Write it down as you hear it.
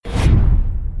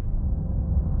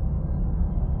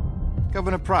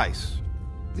Governor Price,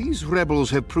 these rebels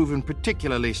have proven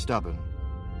particularly stubborn.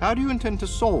 How do you intend to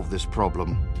solve this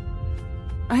problem?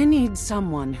 I need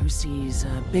someone who sees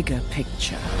a bigger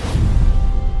picture.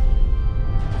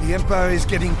 The Empire is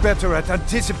getting better at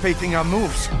anticipating our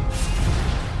moves.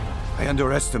 I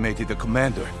underestimated the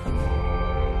commander.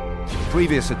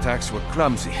 Previous attacks were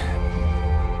clumsy,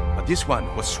 but this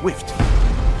one was swift,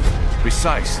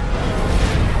 precise.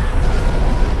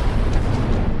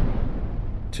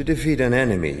 To defeat an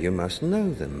enemy, you must know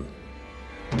them.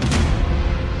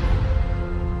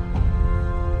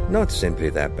 Not simply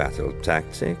their battle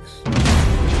tactics,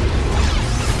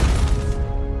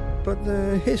 but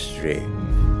their history,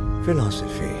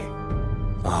 philosophy,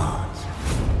 art.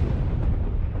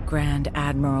 Grand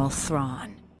Admiral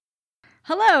Thrawn.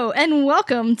 Hello, and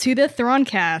welcome to the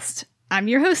Thrawncast. I'm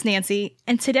your host, Nancy,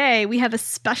 and today we have a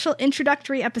special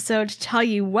introductory episode to tell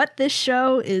you what this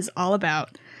show is all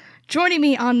about. Joining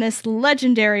me on this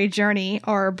legendary journey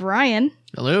are Brian.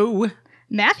 Hello.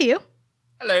 Matthew.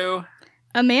 Hello.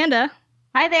 Amanda.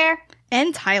 Hi there.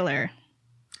 And Tyler.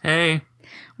 Hey.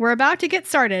 We're about to get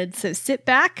started, so sit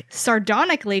back,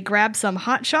 sardonically grab some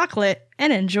hot chocolate,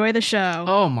 and enjoy the show.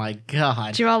 Oh my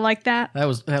god. Did you all like that? That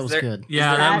was good.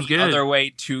 Yeah, that was good. Other way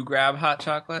to grab hot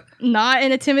chocolate? Not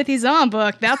in a Timothy Zahn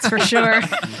book, that's for sure.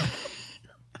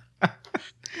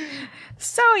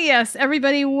 So yes,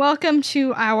 everybody, welcome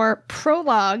to our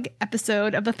prologue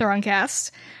episode of the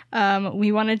Thrawncast.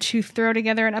 We wanted to throw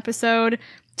together an episode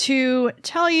to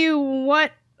tell you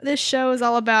what this show is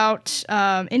all about,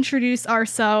 introduce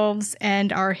ourselves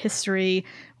and our history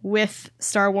with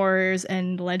Star Wars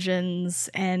and Legends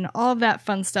and all of that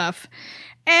fun stuff,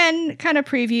 and kind of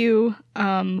preview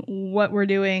what we're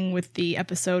doing with the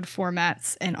episode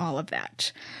formats and all of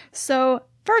that. So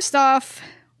first off,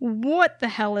 what the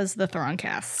hell is the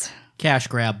Thrawncast? Cash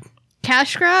grab.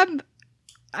 Cash grab?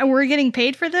 We're getting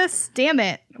paid for this? Damn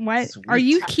it. What? Sweet. Are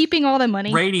you keeping all the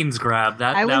money? Ratings grab.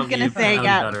 I was going to say,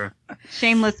 yeah, better.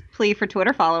 Shameless plea for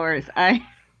Twitter followers.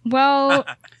 Well,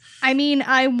 I mean,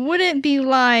 I wouldn't be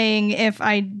lying if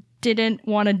I didn't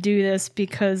want to do this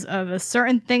because of a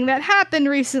certain thing that happened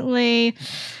recently.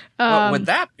 What would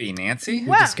that be, Nancy?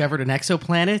 We discovered an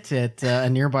exoplanet at a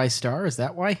nearby star. Is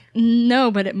that why?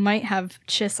 No, but it might have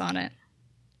Chiss on it.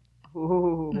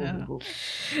 Ooh. No.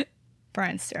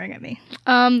 Brian's staring at me.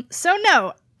 So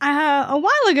no, a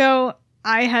while ago,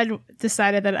 I had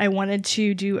decided that I wanted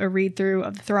to do a read-through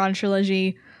of the Thrawn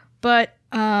trilogy, but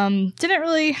didn't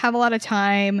really have a lot of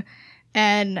time,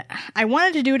 and I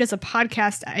wanted to do it as a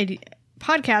podcast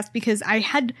because I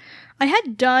had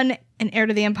done an Heir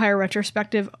to the Empire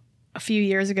retrospective a few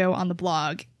years ago on the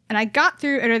blog, and I got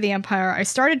through Heir to the Empire. I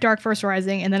started Dark Force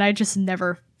Rising, and then I just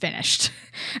never finished.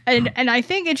 And I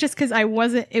think it's just because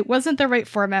it wasn't the right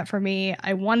format for me.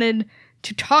 I wanted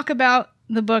to talk about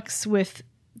the books with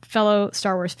fellow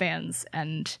Star Wars fans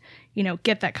and,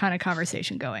 get that kind of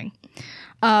conversation going.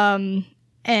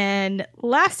 And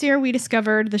last year we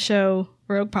discovered the show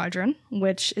Rogue Padron,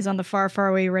 which is on the Far, Far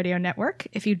Away Radio Network.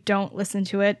 If you don't listen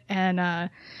to it, and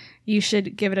you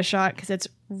should give it a shot because it's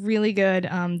really good.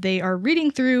 They are reading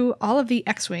through all of the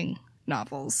X-Wing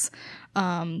novels.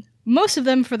 Most of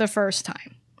them for the first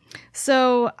time.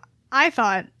 So I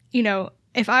thought,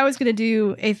 if I was going to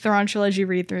do a Thrawn trilogy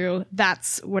read-through,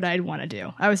 that's what I'd want to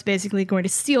do. I was basically going to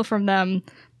steal from them.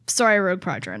 Sorry, Rogue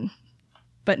Padron,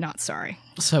 but not sorry.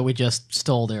 So we just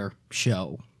stole their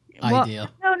show idea.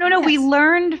 No. Yes. We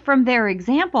learned from their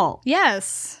example.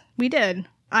 Yes, we did.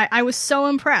 I was so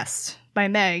impressed by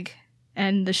Meg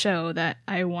and the show that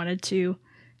I wanted to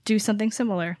do something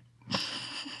similar.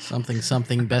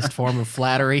 Something, best form of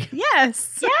flattery.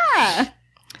 Yes. Yeah.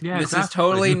 Yeah, This is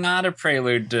totally not a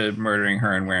prelude to murdering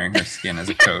her and wearing her skin as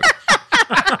a coat.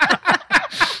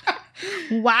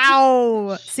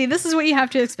 Wow. See, this is what you have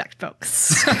to expect,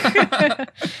 folks.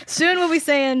 Soon we'll be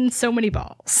saying so many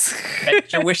balls.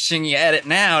 Bet you're wishing you had it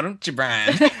now, don't you,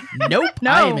 Brian? Nope.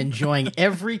 No. I am enjoying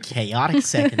every chaotic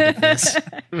second of this.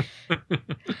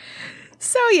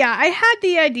 So yeah, I had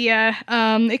the idea.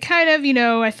 It kind of,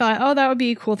 I thought, oh, that would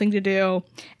be a cool thing to do. And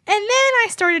then I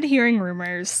started hearing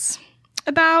rumors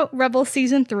about Rebels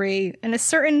Season 3 and a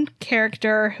certain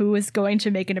character who was going to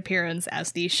make an appearance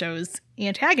as the show's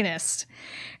antagonist.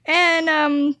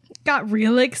 And got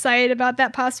really excited about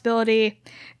that possibility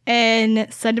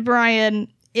and said to Brian,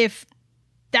 if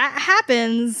that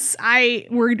happens,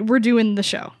 we're doing the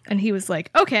show. And he was like,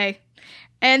 okay.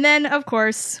 And then, of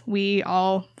course, we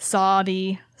all saw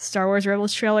the Star Wars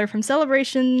Rebels trailer from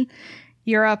Celebration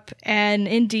Europe, and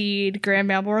indeed,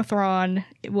 Grand Admiral Thrawn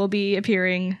will be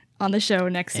appearing on the show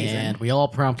next season. And we all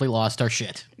promptly lost our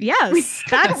shit. Yes,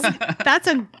 that's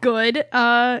a good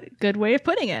way of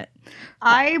putting it.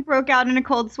 I broke out in a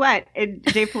cold sweat. And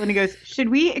Dave Filoni goes, "Should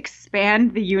we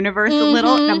expand the universe a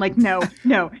little?" And I'm like, no,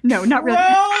 not really.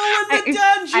 Roll in the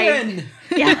dungeon!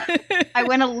 Yeah, I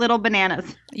went a little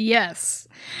bananas. Yes.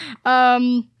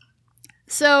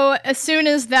 So as soon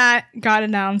as that got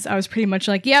announced, I was pretty much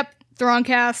like, "Yep,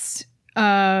 Throncast.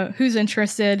 Who's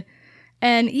interested?"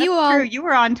 And you all, True. You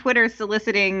were on Twitter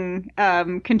soliciting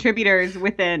contributors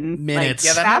within Minutes.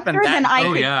 Yeah, that happened. faster than I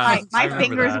Oh, could. yeah. My I remember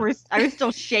fingers that. were. I was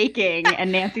still shaking,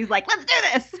 and Nancy's like, "Let's do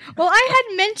this." well, I had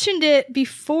mentioned it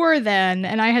before then,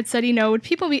 and I had said, would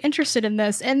people be interested in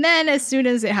this? And then as soon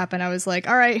as it happened, I was like,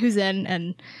 all right, who's in?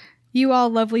 And you all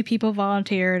lovely people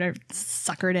volunteered or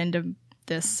suckered into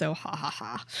this, so ha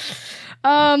ha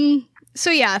ha. So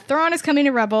yeah, Thrawn is coming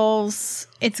to Rebels.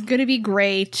 It's gonna be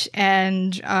great,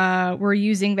 and we're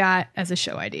using that as a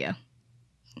show idea.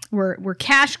 We're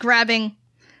cash grabbing.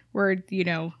 We're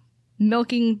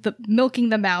milking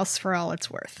the mouse for all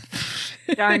it's worth.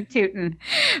 Darn tootin'.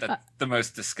 That's the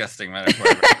most disgusting metaphor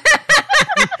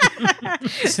ever.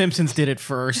 Simpsons did it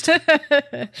first.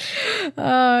 Yeah,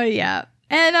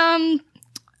 and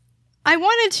I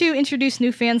wanted to introduce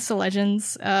new fans to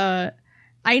Legends.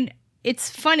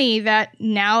 It's funny that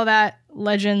now that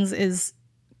Legends is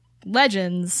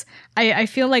Legends, I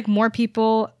feel like more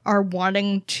people are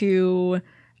wanting to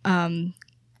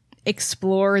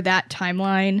explore that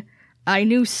timeline. I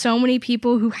knew so many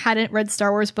people who hadn't read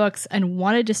Star Wars books and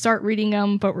wanted to start reading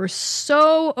them, but were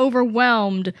so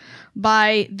overwhelmed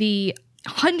by the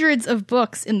hundreds of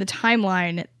books in the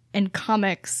timeline and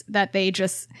comics that they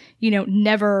just,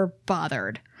 never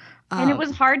bothered. And it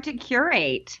was hard to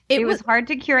curate. It It was hard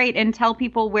to curate and tell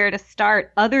people where to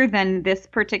start other than this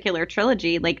particular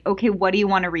trilogy. Like, okay, what do you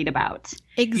want to read about?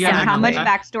 Exactly. And how much that.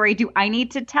 backstory do I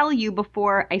need to tell you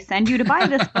before I send you to buy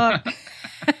this book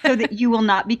so that you will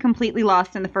not be completely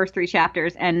lost in the first 3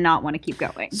 chapters and not want to keep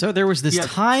going? So there was this Yeah.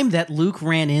 time that Luke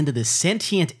ran into the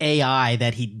sentient AI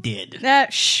that he did.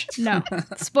 No.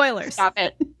 Spoilers. Stop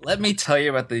it. Let me tell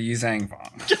you about the Yuzhang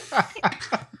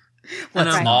Vong. And,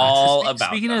 That's all about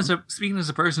speaking them. speaking as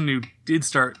a person who did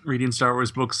start reading Star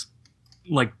Wars books,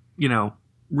 like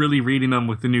really reading them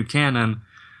with the new canon.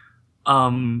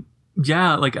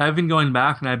 Yeah, like I've been going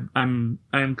back, and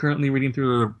I'm currently reading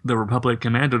through the Republic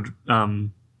Commando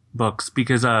books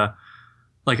because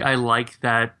like I like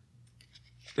that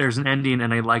there's an ending,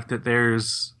 and I like that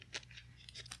there's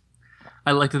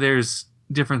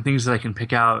different things that I can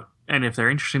pick out, and if they're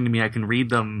interesting to me, I can read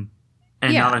them.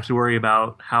 And Yeah. not have to worry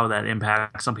about how that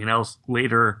impacts something else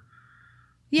later.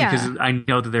 Yeah. Because I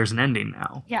know that there's an ending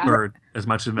now. Yeah. Or as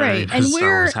much of it Right. as And Star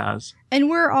Wars has.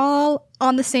 And we're all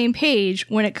on the same page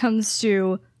when it comes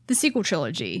to the sequel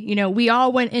trilogy. We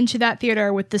all went into that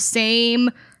theater with the same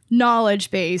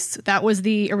knowledge base. That was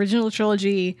the original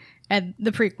trilogy and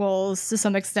the prequels to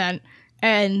some extent.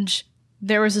 And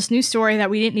there was this new story that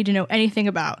we didn't need to know anything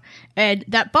about. And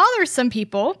that bothers some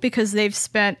people because they've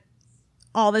spent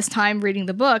all this time reading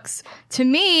the books. To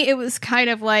me, it was kind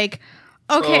of like,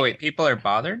 okay. Oh, wait, people are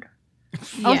bothered?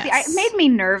 Oh, see, it made me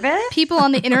nervous. People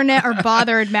on the internet are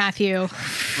bothered, Matthew.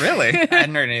 Really? I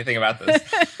hadn't heard anything about this.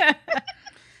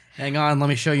 Hang on, let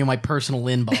me show you my personal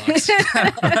inbox.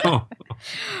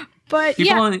 But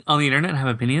People yeah, on the internet have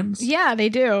opinions? yeah, they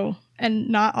do. And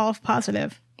not all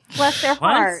positive. Bless their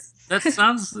What? hearts. That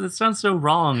sounds so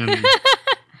wrong and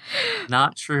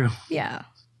not true. Yeah.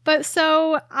 But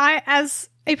so I, as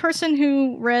a person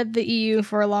who read the EU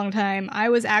for a long time, I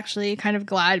was actually kind of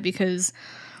glad because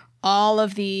all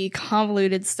of the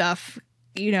convoluted stuff,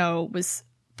 was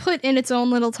put in its own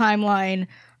little timeline.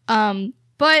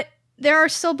 But there are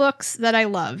still books that I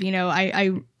love.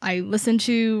 I listen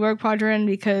to Rogue Quadrant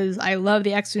because I love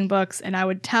the X-Wing books, and I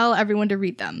would tell everyone to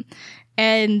read them.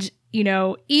 And,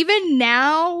 even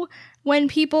now, when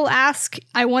people ask,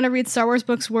 I want to read Star Wars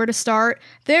books, where to start,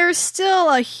 there's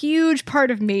still a huge part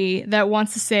of me that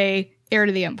wants to say Heir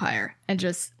to the Empire and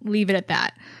just leave it at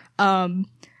that.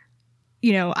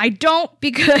 I don't,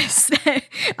 because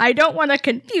I don't want to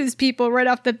confuse people right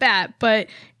off the bat, but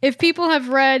if people have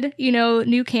read,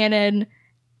 new canon,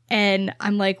 and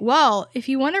I'm like, well, if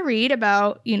you want to read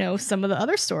about, some of the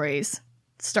other stories,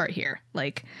 start here.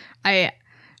 Like, I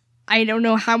don't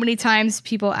know how many times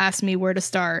people asked me where to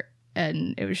start,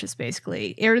 and it was just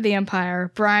basically Heir to the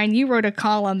Empire. Brian, you wrote a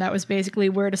column that was basically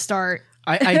where to start.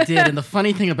 I did, and the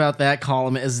funny thing about that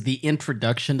column is the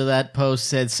introduction to that post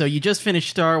said, so you just finished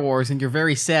Star Wars and you're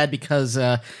very sad because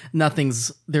there's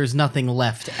nothing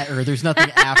left, or there's nothing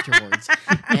afterwards.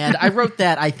 And I wrote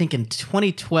that, I think, in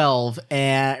 2012,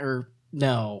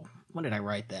 when did I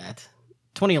write that?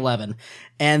 2011.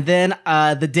 And then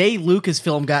the day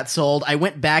Lucasfilm got sold, I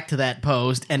went back to that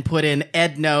post and put in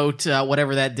EndNote,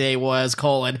 whatever that day was, ha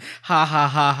ha ha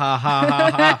ha ha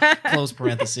ha ha, close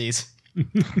parentheses.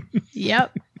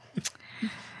 Yep.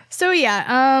 So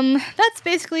yeah, that's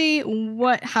basically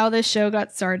how this show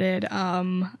got started.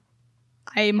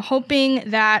 I'm hoping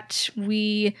that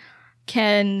we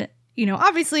can,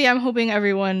 obviously I'm hoping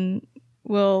everyone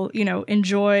will,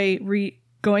 enjoy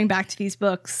going back to these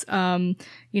books. Some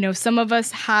of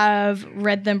us have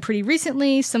read them pretty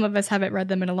recently. Some of us haven't read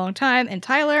them in a long time. And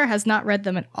Tyler has not read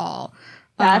them at all.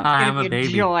 That's going to be a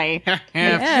joy.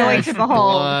 Joy to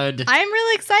behold. I'm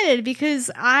really excited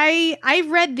because I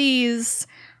read these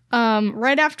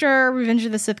right after Revenge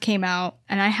of the Sith came out,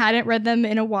 and I hadn't read them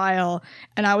in a while,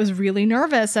 and I was really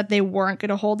nervous that they weren't going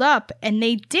to hold up. And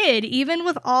they did, even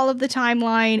with all of the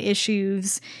timeline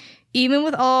issues, even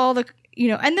with all the...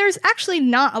 and there's actually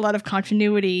not a lot of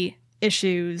continuity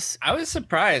issues. I was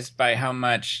surprised by how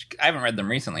much... I haven't read them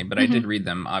recently, but I did read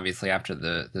them, obviously, after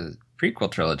the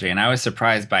prequel trilogy, and I was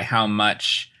surprised by how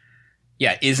much,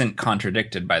 isn't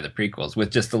contradicted by the prequels, with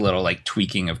just a little,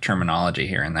 tweaking of terminology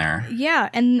here and there. Yeah,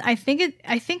 and I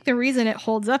think the reason it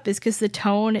holds up is because the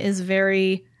tone is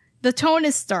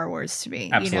Star Wars to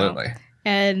me. Absolutely.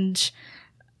 And,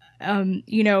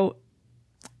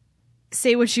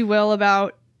 say what you will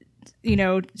about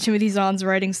Timothy Zahn's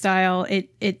writing style,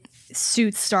 it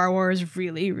suits Star Wars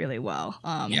really, really well.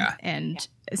 And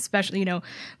especially,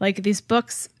 these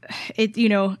books,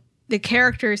 the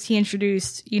characters he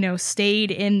introduced,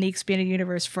 stayed in the expanded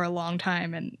universe for a long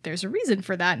time. And there's a reason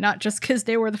for that, not just because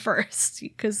they were the first,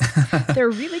 because they're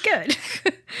really good.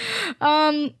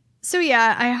 So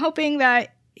yeah, I'm hoping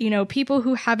that, people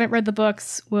who haven't read the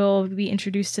books will be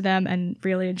introduced to them and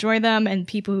really enjoy them. And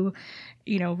people who,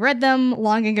 read them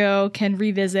long ago can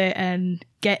revisit and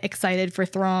get excited for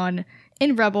Thrawn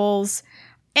in Rebels.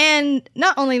 And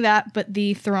not only that, but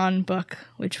the Thrawn book,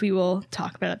 which we will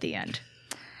talk about at the end.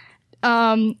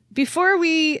 Before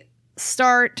we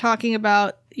start talking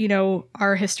about,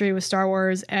 our history with Star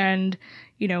Wars and,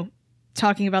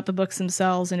 talking about the books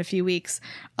themselves in a few weeks,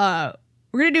 we're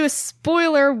going to do a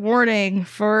spoiler warning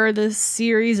for the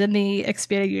series and the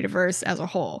expanded universe as a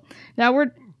whole. Now,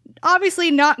 we're obviously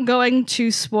not going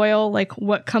to spoil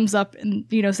what comes up and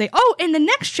say, oh, in the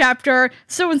next chapter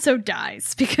so and so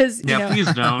dies, because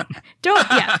please don't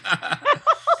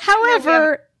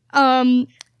However,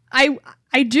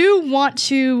 I do want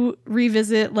to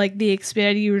revisit the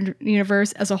expanded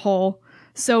universe as a whole.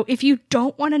 So if you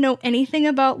don't want to know anything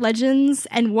about Legends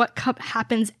and what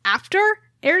happens after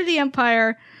Heir to the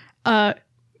Empire,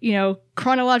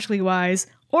 chronologically wise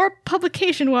or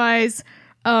publication wise,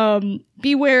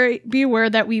 be aware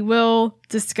that we will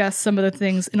discuss some of the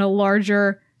things in a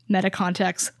larger meta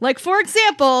context. Like, for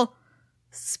example,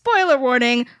 spoiler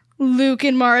warning, Luke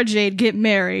and Mara Jade get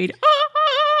married.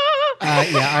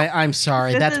 I'm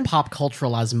sorry. That's pop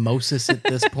cultural osmosis at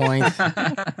this point.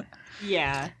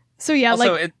 Yeah. So yeah,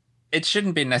 also, it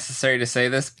shouldn't be necessary to say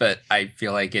this, but I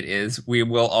feel like it is. We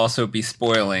will also be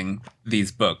spoiling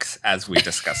these books as we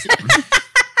discuss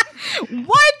them.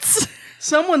 What?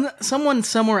 Someone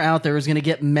somewhere out there is going to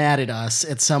get mad at us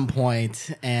at some point,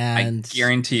 and I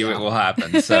guarantee you it will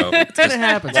happen. So it's going to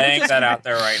happen. Laying that out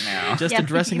there right now. Just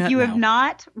addressing that. If you have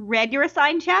not read your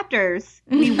assigned chapters,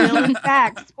 we will in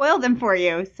fact spoil them for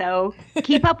you. So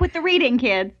keep up with the reading,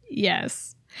 kids.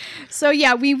 Yes. So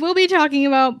yeah, we will be talking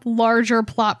about larger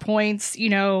plot points.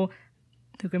 Luke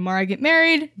and Mara get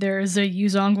married. There's a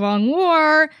Yuzong Vong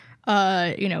War.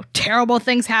 Terrible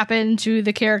things happen to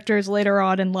the characters later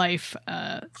on in life,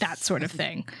 that sort of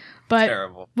thing. But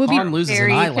terrible. We'll be Han loses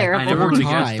an eye I never 4 would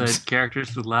have times. guessed that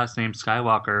characters with the last name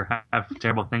Skywalker have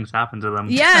terrible things happen to them.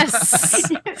 Yes.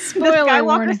 The Spoiler Skywalker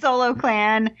warning. Solo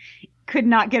clan could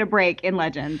not get a break in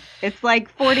Legends. It's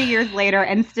 40 years later,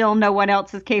 and still no one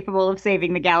else is capable of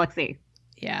saving the galaxy.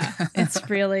 Yeah, it's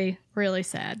really, really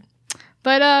sad.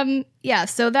 But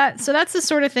so that's the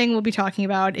sort of thing we'll be talking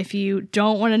about. If you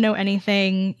don't want to know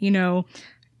anything,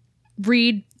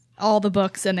 read all the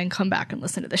books and then come back and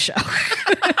listen to the show.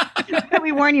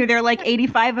 We warn you, there are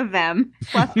 85 of them,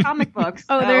 plus comic books.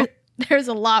 Oh, so. there's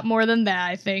a lot more than that,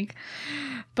 I think.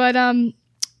 But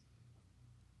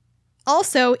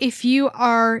also, if you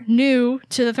are new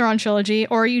to the Thrawn trilogy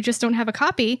or you just don't have a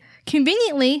copy,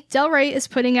 conveniently, Del Rey is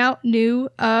putting out new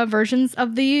versions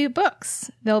of the books.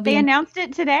 They announced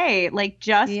it today,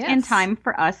 just in time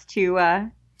for us to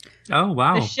oh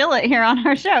wow, to shill it here on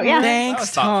our show. Yeah,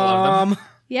 Thanks, Tom.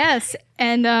 Yes,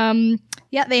 and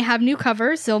they have new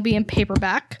covers. They'll be in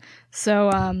paperback,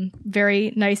 so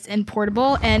very nice and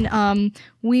portable. And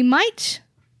we might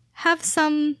have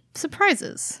some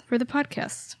surprises for the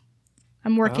podcast.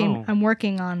 I'm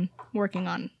working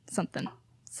on something.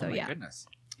 So Oh my yeah. goodness.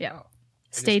 Yeah. Wow.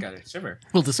 Stay I just got a shiver.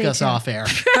 We'll discuss tuned. off air.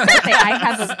 I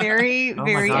have a very, Oh my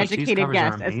very gosh, these educated covers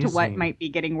guess are as to what amazing. might be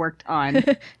getting worked on.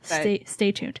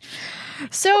 stay tuned.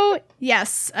 So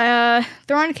yes,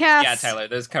 Thorncast. Yeah, Tyler,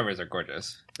 those covers are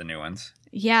gorgeous. The new ones.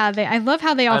 Yeah, I love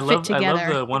how they all fit together. I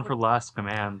love the one for Last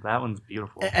Command. That one's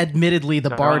beautiful. Admittedly, the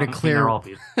bar to They're clear. all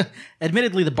beautiful.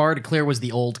 Admittedly, the bar to clear was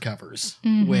the old covers,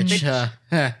 Mhm. which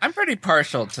I'm pretty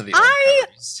partial to the old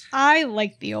covers. I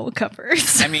like the old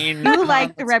covers. I mean, You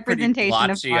like the it's representation pretty of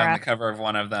blotchy on Mara. the cover of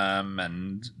one of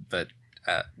them, but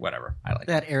whatever. I like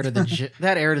that heir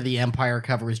to the Empire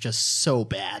cover is just so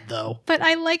bad, though. But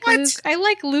I like What? Luke. I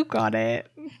like Luke on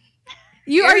it.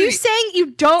 Are you saying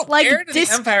you don't like Heir to the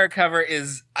disco? Empire cover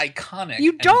is iconic. You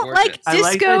and don't like gorgeous. I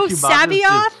like Disco that Chewbacca's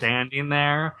Sabioth? just standing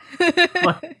there,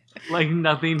 like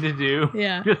nothing to do.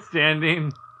 Yeah. Just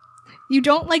standing. You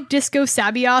don't like Disco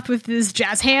Sabioth with his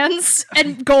jazz hands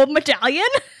and gold medallion?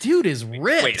 Dude is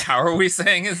ripped. Wait, how are we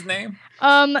saying his name?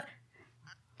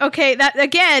 Okay, that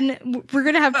again, we're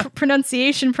gonna have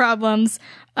pronunciation problems.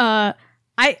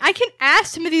 I can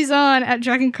ask Timothy Zahn at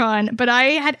Dragon Con, but I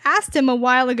had asked him a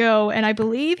while ago, and I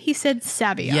believe he said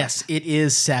Sabioth. Yes, it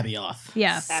is Sabioth.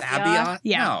 Yeah. Sabioth?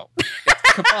 Yeah. No. It's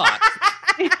Kabat.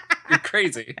 You're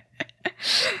crazy.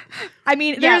 I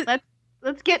mean, Yeah, there's-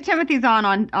 let's get Timothy Zahn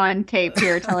on tape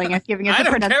here, giving us I a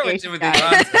don't care what pronunciation Timothy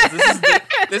guide. Zahn says.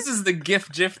 This is the GIF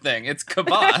thing. It's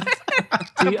Kabat.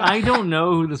 See, I don't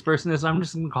know who this person is. I'm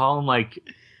just gonna call him like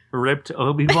Ripped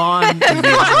Obi-Wan.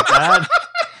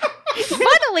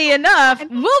 funnily enough,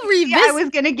 we'll revisit. Yeah, I was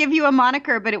going to give you a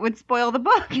moniker, but it would spoil the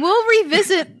book. We'll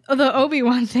revisit the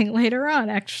Obi-Wan thing later on,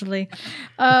 actually.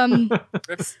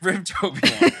 Ripped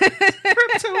Obi-Wan.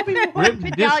 Ripped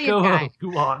Medallion Disco guy.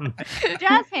 Obi-Wan.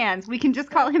 Jazz Hands. We can just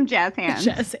call him Jazz Hands.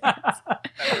 Jazz hands. That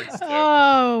works too.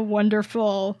 Oh,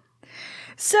 wonderful.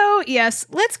 So, yes,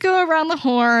 let's go around the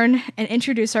horn and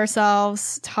introduce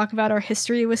ourselves, talk about our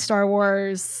history with Star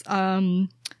Wars,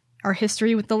 our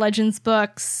history with the Legends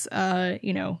books,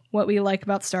 what we like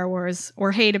about Star Wars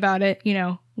or hate about it,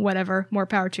 whatever. More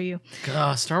power to you.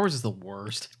 Star Wars is the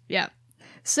worst. Yeah.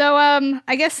 So,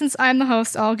 I guess since I'm the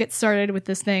host, I'll get started with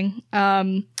this thing.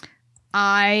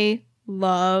 I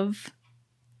love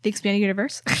the expanded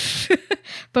universe,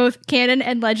 both canon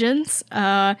and Legends.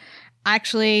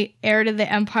 Actually, Heir to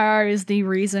the Empire is the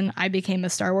reason I became a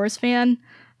Star Wars fan.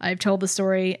 I've told the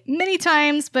story many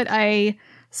times, but I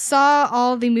saw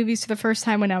all the movies for the first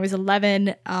time when I was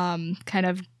 11, kind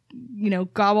of,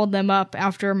 gobbled them up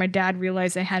after my dad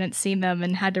realized I hadn't seen them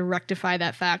and had to rectify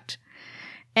that fact.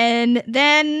 And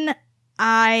then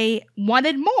I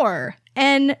wanted more.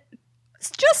 And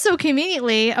just so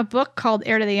conveniently, a book called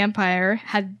Heir to the Empire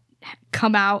had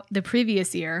come out the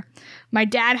previous year. My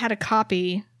dad had a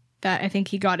copy that I think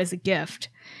he got as a gift.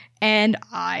 And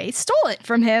I stole it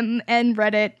from him and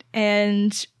read it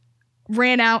and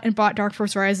ran out and bought Dark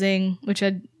Force Rising, which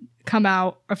had come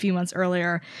out a few months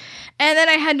earlier. And then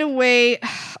I had to wait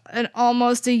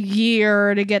almost a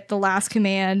year to get The Last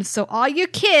Command. So all you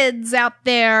kids out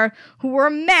there who are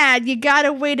mad, you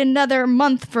gotta wait another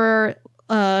month for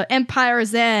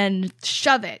Empire's End,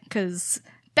 shove it. Because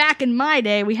back in my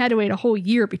day, we had to wait a whole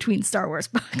year between Star Wars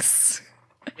books.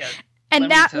 Yeah. And Let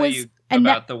me that tell was you and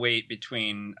about the wait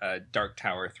between Dark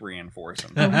Tower 3 and 4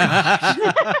 sometimes.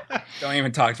 Don't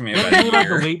even talk to me What about about it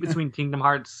the here. wait between Kingdom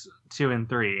Hearts 2 and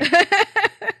 3?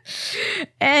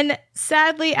 And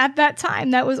sadly, at that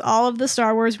time, that was all of the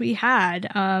Star Wars we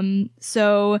had.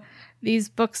 So these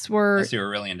books were Unless you were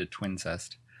really into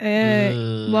Twincest.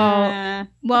 well,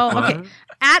 okay.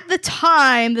 At the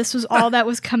time, this was all that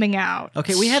was coming out.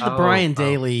 Okay, we had the Brian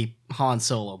Daly Han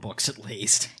Solo books at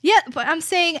least. Yeah, but I'm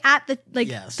saying at the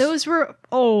Yes. those were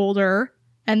older,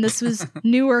 and this was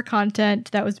newer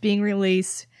content that was being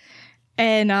released.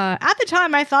 And at the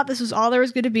time, I thought this was all there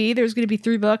was going to be. There was going to be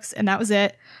 3 books, and that was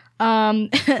it.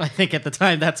 I think at the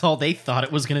time that's all they thought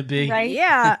it was going to be. Right?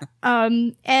 Yeah.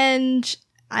 And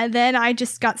then I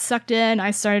just got sucked in.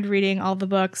 I started reading all the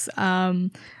books.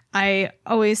 I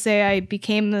always say I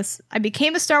became a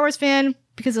Star Wars fan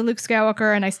because of Luke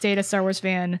Skywalker, and I stayed a Star Wars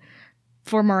fan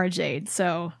for Mara Jade.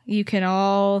 So you can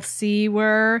all see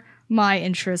where my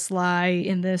interests lie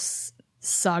in this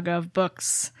saga of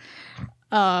books.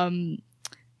 And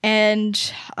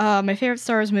my favorite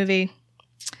Star Wars movie,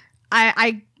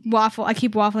 I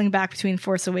keep waffling back between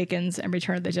Force Awakens and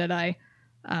Return of the Jedi.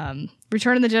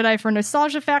 Return of the Jedi for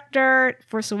nostalgia factor,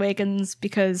 Force Awakens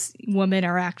because women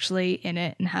are actually in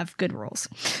it and have good roles.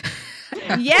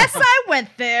 Yes, I went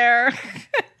there.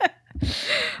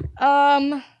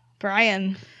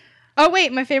 Brian. Oh,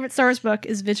 wait, my favorite Star Wars book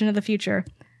is Vision of the Future,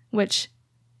 which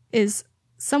is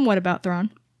somewhat about Thrawn.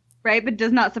 Right, but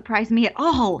does not surprise me at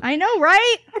all. I know,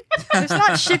 right? There's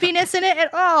not shippiness in it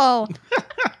at all.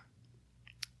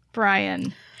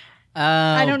 Brian,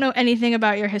 I don't know anything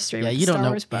about your history with you Star don't know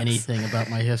Wars books. anything about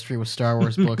my history with Star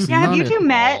Wars books. Yeah, have you None two at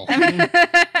met? all.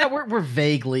 Yeah, we're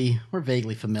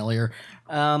vaguely familiar.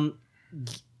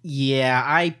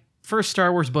 First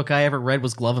Star Wars book I ever read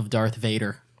was Glove of Darth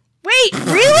Vader. Wait,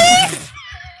 really?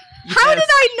 How did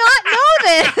I not know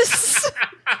this?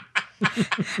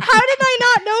 How did I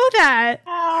not know that?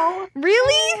 Oh.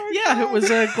 Really? Yeah, it was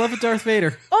Glove of Darth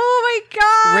Vader. Oh my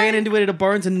god. Ran into it at a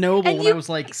Barnes & Noble And when you- I was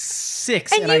like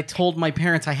 6, and and you- I told my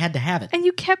parents I had to have it. And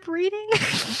you kept reading?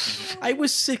 I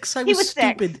was 6. I He was was 6.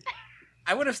 stupid.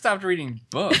 I would have stopped reading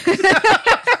books.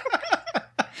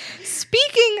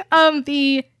 Speaking of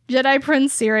the Jedi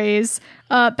Prince series,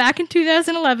 back in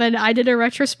 2011, I did a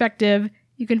retrospective.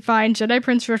 You can find Jedi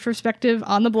Prince retrospective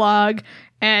on the blog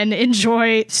and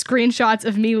enjoy screenshots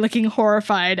of me looking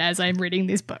horrified as I'm reading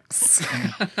these books.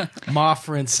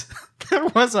 Moffrins. There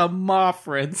was a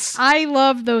Moffrins. I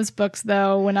loved those books,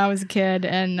 though, when I was a kid,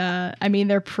 and I mean,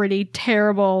 they're pretty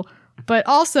terrible. But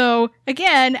also,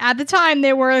 again, at the time,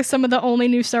 they were some of the only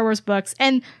new Star Wars books,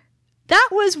 and that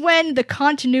was when the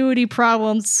continuity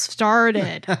problems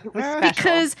started. It was special.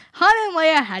 Because Han and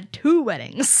Leia had 2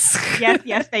 weddings.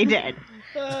 yes, they did.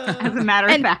 As a matter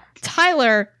of And fact.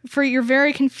 Tyler, for you're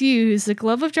very confused, The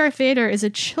Glove of Darth Vader is a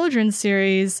children's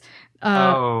series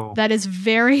that is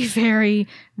very, very,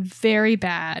 very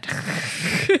bad.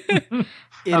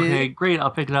 Okay, great.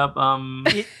 I'll pick it up when I'm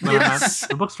at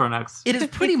the bookstore next. It is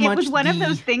pretty It much was one of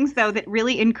those things, though, that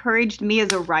really encouraged me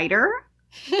as a writer.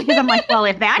 Because I'm like, well,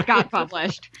 if that got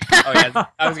published. Oh yeah,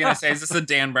 I was gonna say, is this a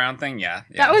Dan Brown thing? Yeah.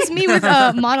 That was me with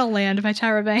Model Land by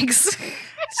Tyra Banks.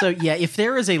 So yeah, if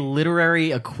there is a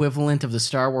literary equivalent of the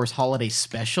Star Wars Holiday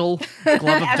Special,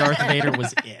 Glove of Darth Vader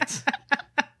was it.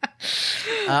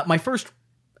 My first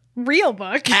Real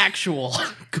book. actual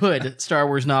good Star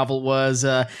Wars novel was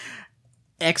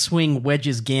X-Wing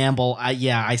Wedge's Gamble.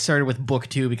 I started with book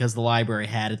 2 because the library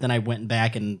had it. Then I went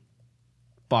back and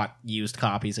bought used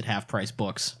copies at half-price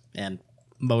books and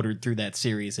motored through that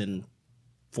series in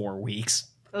 4 weeks.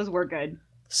 Those were good.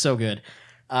 So good.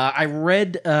 I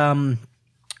read the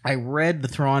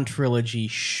Thrawn trilogy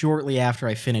shortly after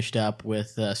I finished up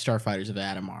with Starfighters of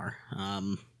Adamar.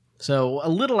 So a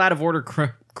little out of order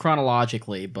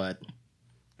chronologically, but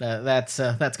that's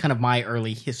kind of my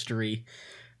early history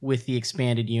with the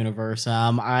expanded universe.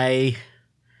 I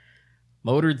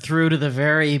motored through to the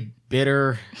very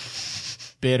bitter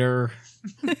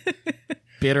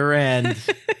end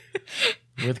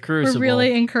with Crucible. We're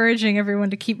really encouraging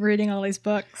everyone to keep reading all these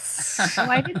books. Oh,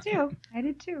 I did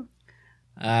too.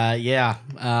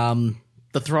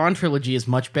 The Thrawn trilogy is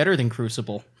much better than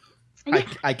Crucible.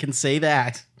 I can say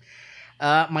that.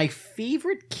 My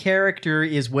favorite character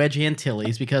is Wedge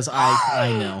Antilles because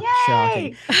I know,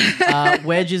 Yay! shocking.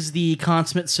 Wedge is the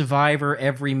consummate survivor,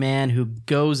 everyman who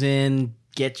goes in,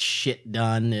 gets shit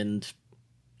done, and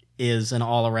is an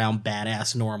all-around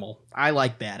badass normal. I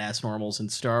like badass normals in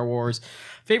Star Wars.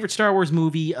 Favorite Star Wars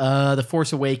movie, The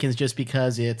Force Awakens, just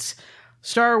because it's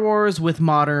Star Wars with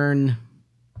modern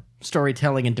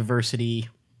storytelling and diversity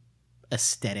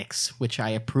aesthetics, which I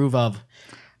approve of.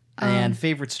 And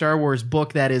favorite Star Wars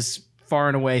book, that is far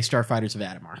and away Starfighters of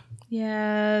Adamar.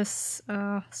 Yes,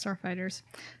 Starfighters.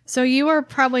 So you were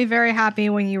probably very happy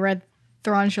when you read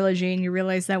Thrawn trilogy and you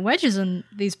realized that Wedge is in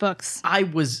these books. I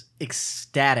was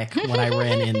ecstatic when I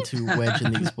ran into Wedge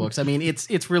in these books. I mean,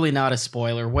 it's really not a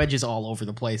spoiler. Wedge is all over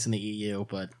the place in the EU,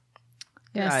 but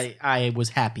Yes. I was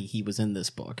happy he was in this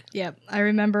book. Yep. I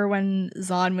remember when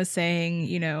Zahn was saying,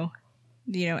 you know,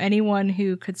 anyone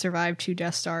who could survive 2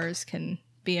 Death Stars can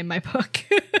be in my book.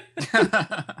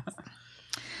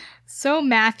 So,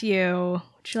 Matthew,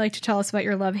 would you like to tell us about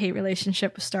your love-hate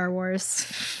relationship with Star Wars?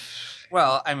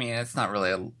 Well, I mean, it's not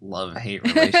really a love-hate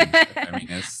relationship. I mean,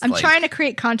 it's I'm like, trying to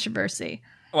create controversy.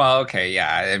 Well, okay,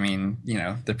 yeah. I mean,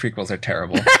 the prequels are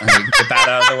terrible. I mean, get that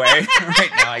out of the way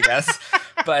right now, I guess.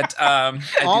 But I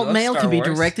do All love mail Star can be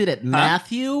Wars. directed at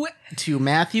Matthew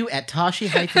at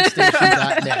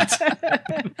tashi-station.net.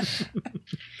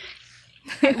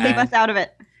 Leave us out of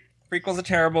it. Prequels are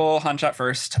terrible. Han shot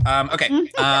first. Okay.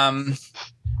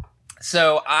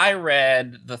 So I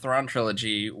read the Thrawn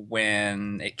trilogy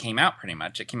when it came out, pretty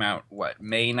much. It came out,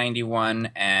 May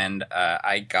 91, and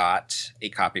I got a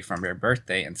copy for my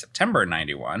birthday in September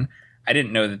 91. I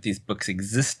didn't know that these books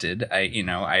existed. I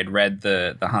had read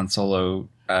the Han Solo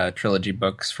trilogy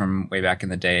books from way back in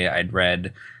the day. I'd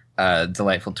read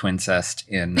delightful twincest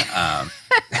in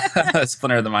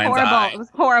Splinter of the Mind's Horrible. Eye. It was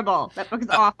horrible. That book is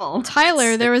awful.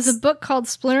 Tyler, there was a book called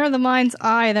Splinter of the Mind's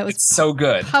Eye that was It's so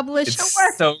good. published.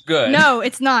 It's so good. No,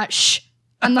 it's not. Shh.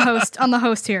 I'm the host. I'm the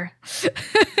host here.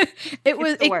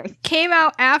 It came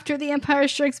out after The Empire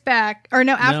Strikes Back, or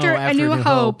after A New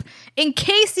Hope. In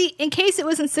case it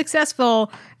wasn't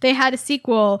successful, they had a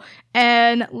sequel,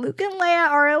 and Luke and Leia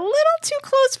are a little too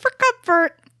close for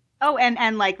comfort. Oh,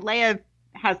 and like Leia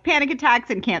has panic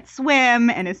attacks and can't swim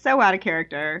and is so out of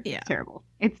character. Yeah. It's terrible.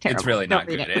 It's terrible. It's really not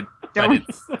Don't read good. it. But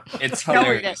it's Don't read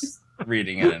hilarious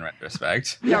reading it in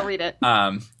retrospect. Don't read it.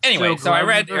 Anyway, so I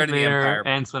read Heir to the Vader Empire.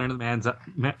 and Splinter of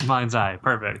the Mind's Eye.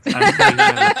 Perfect. I'm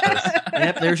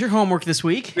Yep, there's your homework this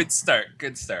week. Good start,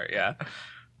 yeah.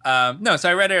 No, so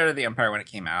I read Heir to the Empire when it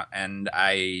came out, and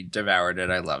I devoured it.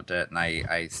 I loved it, and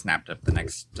I snapped up the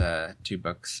next 2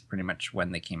 books pretty much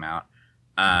when they came out.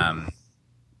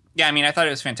 Yeah, I mean, I thought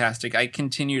it was fantastic. I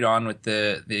continued on with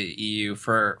the EU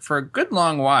for a good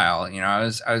long while. You know, I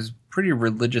was pretty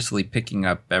religiously picking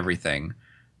up everything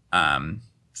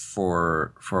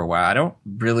for a while. I don't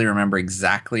really remember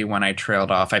exactly when I trailed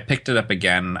off. I picked it up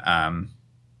again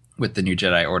with the New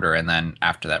Jedi Order, and then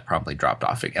after that probably dropped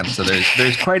off again. So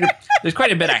there's quite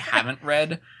a bit I haven't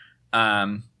read.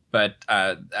 But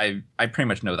I pretty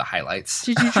much know the highlights.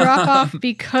 Did you drop off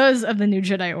because of the New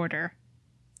Jedi Order?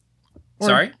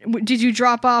 Sorry? Did you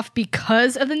drop off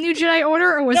because of the New Jedi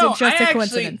Order, or was it just a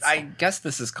coincidence? I guess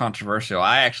this is controversial.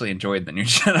 I actually enjoyed the New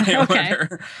Jedi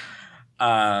Order.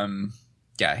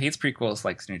 Yeah, hates prequels,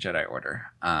 likes New Jedi Order.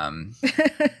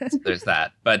 So there's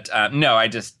that. But no, I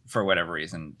just, for whatever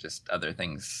reason, just other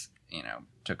things,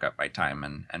 took up my time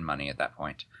and money at that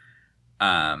point.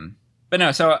 But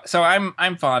no, so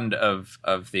I'm fond of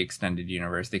the extended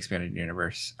universe, the expanded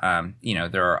universe.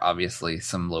 There are obviously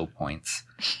some low points.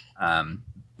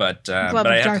 But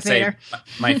I have to say,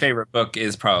 my favorite book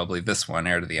is probably this one,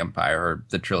 Heir to the Empire, or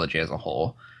the trilogy as a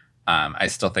whole. I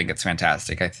still think it's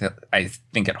fantastic. I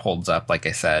think it holds up, like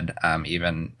I said,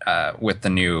 even with the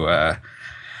new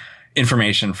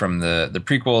information from the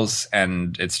prequels,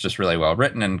 and it's just really well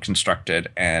written and constructed,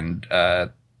 and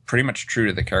pretty much true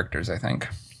to the characters, I think.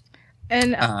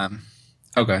 And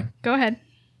okay, go ahead.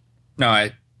 No,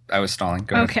 I was stalling.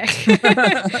 Go ahead.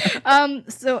 Okay.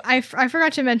 So I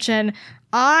forgot to mention,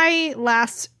 I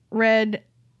last read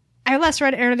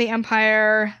Heir to the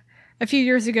Empire a few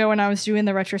years ago when I was doing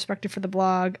the retrospective for the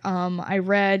blog. I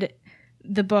read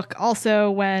the book also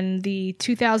when the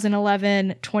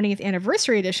 2011 20th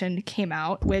anniversary edition came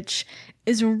out, which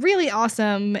is really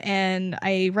awesome, and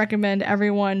I recommend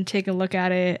everyone take a look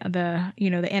at it. The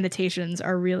annotations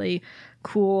are really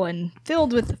cool and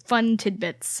filled with fun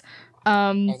tidbits.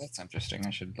 Oh, that's interesting. I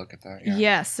should look at that. Yeah.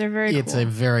 Yes, they're very It's cool. a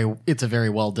very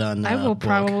well done I will book.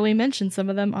 probably mention some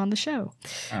of them on the show.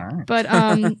 All right. But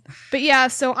yeah,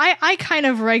 so I kind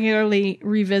of regularly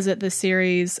revisit the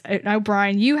series. Now,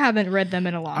 Brian, you haven't read them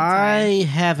in a long time. I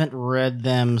haven't read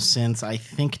them since I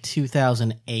think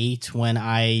 2008 when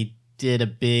I did a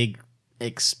big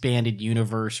expanded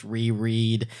universe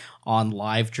reread on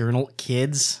LiveJournal.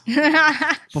 Kids.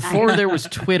 Before there was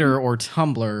Twitter or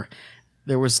Tumblr,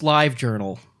 there was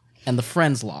LiveJournal and the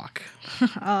Friends Lock.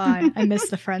 I miss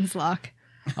the Friends Lock.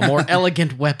 A more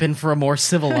elegant weapon for a more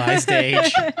civilized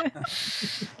age.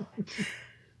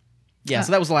 Yeah,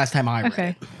 so that was the last time I read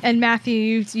it. And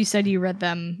Matthew, you said you read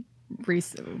them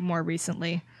more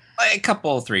recently. A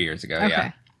couple 3 years ago,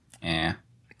 Okay. Yeah.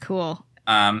 Cool.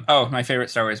 My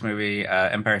favorite Star Wars movie,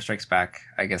 Empire Strikes Back.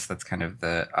 I guess that's kind of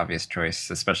the obvious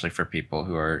choice, especially for people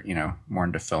who are, more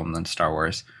into film than Star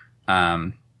Wars.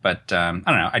 But I don't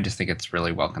know. I just think it's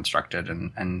really well constructed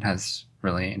and has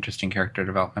really interesting character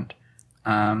development.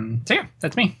 So yeah,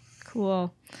 that's me.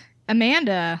 Cool.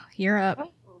 Amanda, you're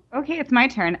up. Okay, it's my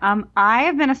turn. I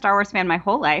have been a Star Wars fan my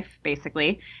whole life,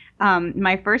 basically.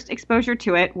 My first exposure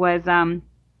to it was, and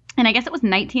I guess it was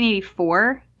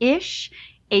 1984-ish.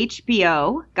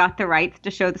 HBO got the rights to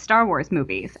show the Star Wars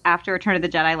movies after Return of the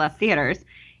Jedi left theaters.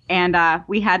 And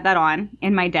we had that on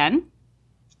in my den.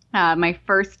 My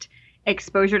first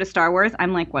exposure to Star Wars,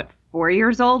 I'm 4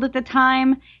 years old at the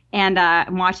time, and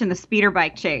I'm watching the speeder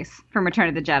bike chase from Return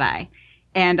of the Jedi,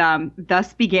 and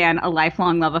thus began a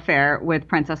lifelong love affair with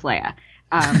Princess Leia.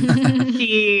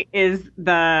 She is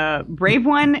the brave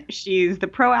one. She's the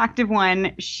proactive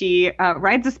one. She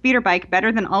rides a speeder bike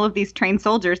better than all of these trained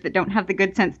soldiers that don't have the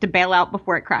good sense to bail out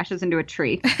before it crashes into a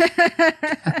tree.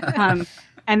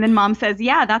 And then Mom says,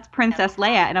 yeah, that's Princess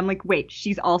Leia. And I'm like, wait,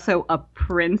 she's also a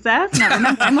princess? Now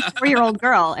remember, I'm a 4-year-old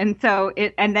girl. And so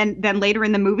then later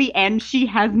in the movie, and she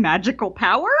has magical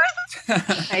powers?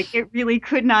 It really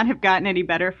could not have gotten any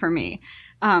better for me.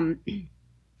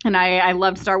 And I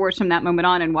loved Star Wars from that moment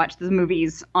on and watched the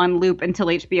movies on loop until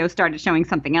HBO started showing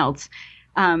something else.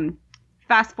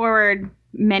 Fast forward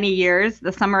many years,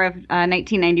 the summer of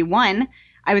 1991,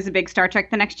 I was a big Star Trek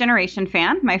The Next Generation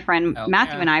fan. My friend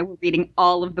Matthew and I were reading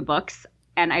all of the books,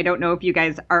 and I don't know if you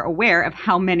guys are aware of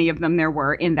how many of them there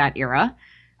were in that era.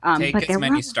 Take as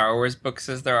many Star Wars books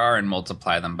as there are and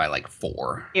multiply them by like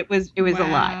 4. It was a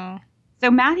lot. So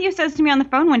Matthew says to me on the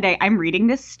phone one day, I'm reading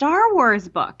this Star Wars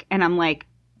book. And I'm like,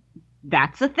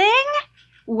 that's a thing?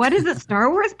 What is a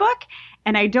Star Wars book?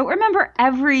 And I don't remember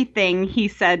everything he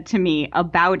said to me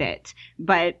about it,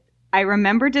 but I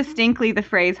remember distinctly the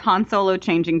phrase Han Solo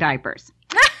changing diapers.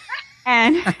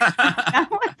 And that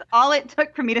was all it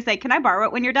took for me to say, can I borrow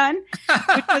it when you're done?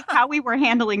 Which was how we were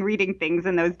handling reading things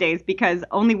in those days, because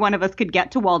only one of us could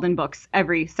get to Walden Books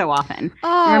every so often.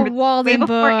 Oh, remember, Walden way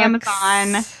before Books.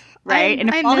 Amazon, right? And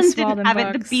if I Walden miss didn't Walden have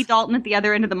it, Books. the B. Dalton at the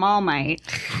other end of the mall might.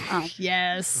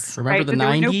 Yes. Remember Right, the so there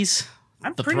were no- 90s?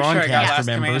 I'm The pretty sure I got Throncast Last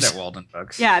Command remembers. at Walden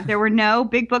Books. Yeah, there were no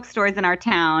big bookstores in our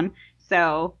town,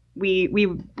 so we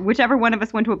whichever one of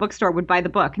us went to a bookstore would buy the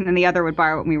book, and then the other would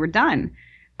borrow it when we were done.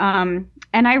 And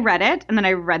I read it, and then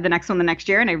I read the next one the next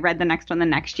year, and I read the next one the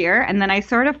next year, and then I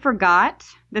sort of forgot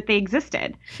that they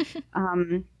existed.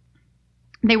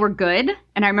 They were good,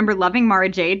 and I remember loving Mara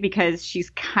Jade because she's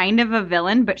kind of a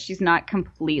villain, but she's not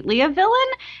completely a villain,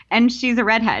 and she's a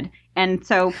redhead. And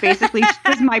so basically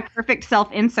she's my perfect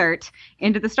self-insert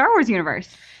into the Star Wars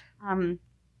universe. And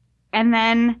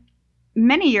then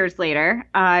many years later,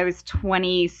 I was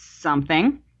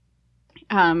 20-something.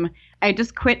 I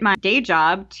just quit my day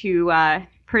job to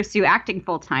pursue acting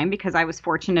full-time because I was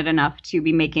fortunate enough to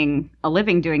be making a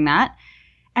living doing that.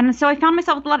 And so I found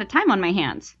myself with a lot of time on my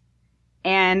hands.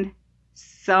 And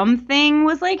something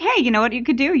was like, hey, you know what you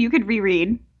could do? You could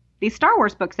reread these Star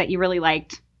Wars books that you really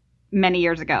liked many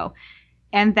years ago.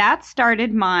 And that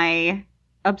started my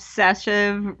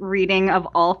obsessive reading of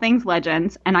all things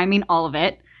Legends, and I mean all of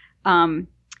it.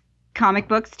 Comic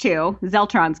books too.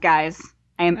 Zeltrons, guys.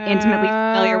 I am intimately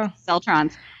familiar with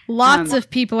Zeltrons. Lots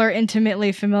of people are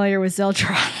intimately familiar with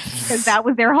Zeltrons. Because that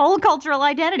was their whole cultural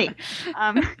identity.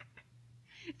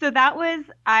 So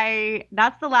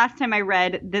that's the last time I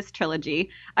read this trilogy.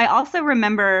 I also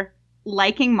remember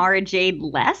liking Mara Jade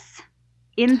less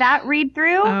in that read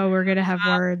through. Oh, we're going to have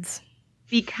words.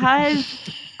 Because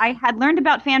I had learned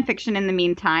about fan fiction in the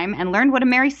meantime and learned what a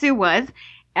Mary Sue was.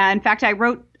 In fact, I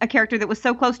wrote a character that was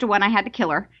so close to one I had to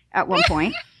kill her at one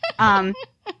point.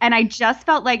 And I just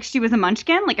felt like she was a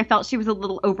munchkin. Like I felt she was a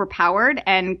little overpowered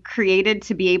and created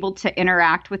to be able to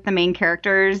interact with the main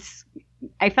characters.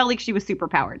 I felt like she was super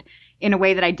powered in a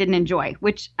way that I didn't enjoy,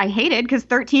 which I hated because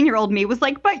 13-year-old me was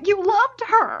like, but you loved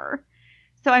her.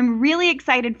 So I'm really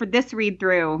excited for this read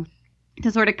through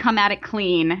to sort of come at it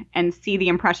clean and see the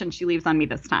impression she leaves on me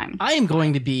this time. I am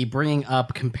going to be bringing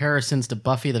up comparisons to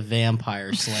Buffy the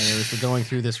Vampire Slayer as we're going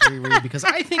through this reread because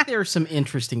I think there are some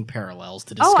interesting parallels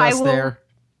to discuss there.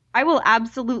 I will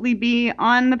absolutely be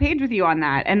on the page with you on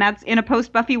that. And that's in a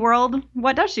post-Buffy world.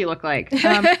 What does she look like?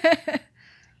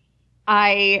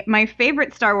 My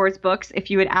favorite Star Wars books, if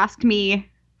you had asked me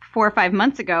 4 or 5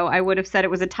 months ago, I would have said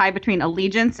it was a tie between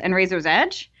Allegiance and Razor's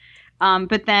Edge.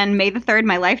 But then May the 3rd,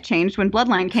 my life changed when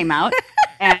Bloodline came out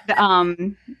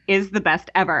and is the best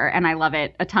ever. And I love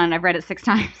it a ton. I've read it 6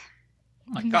 times.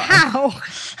 Oh my God. How?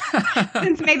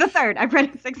 Since May the 3rd, I've read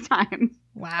it 6 times.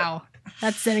 Wow.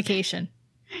 That's dedication.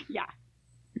 Yeah.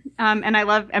 And I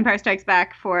love Empire Strikes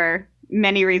Back for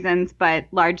many reasons, but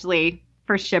largely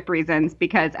for ship reasons,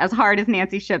 because as hard as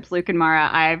Nancy ships Luke and Mara,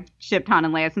 I've shipped Han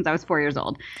and Leia since I was 4 years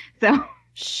old. So...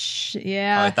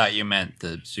 Yeah. Oh, I thought you meant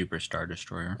the Super Star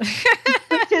Destroyer.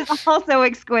 Which is also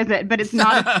exquisite, but it's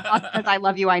not as awesome as I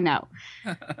Love You, I Know.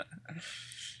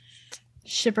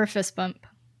 Shipper fist bump.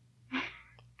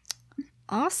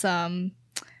 Awesome.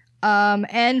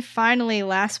 And finally,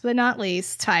 last but not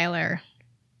least, Tyler.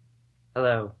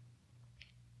 Hello.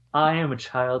 I am a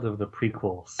child of the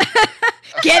prequels.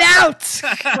 Get out!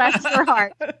 Bless your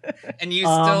heart. And you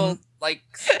still like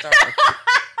Star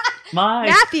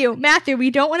Matthew, we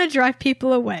don't want to drive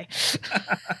people away.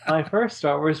 My first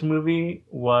Star Wars movie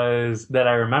was that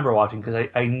I remember watching because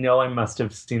I know I must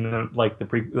have seen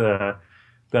the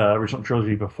original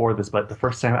trilogy before this, but the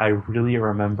first time I really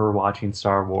remember watching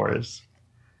Star Wars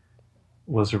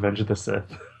was Revenge of the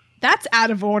Sith. That's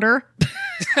out of order.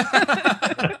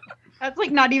 That's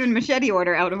like not even machete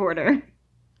order out of order.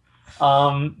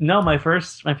 No, my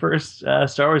first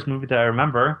Star Wars movie that I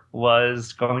remember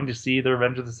was going to see The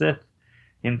Revenge of the Sith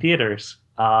in theaters.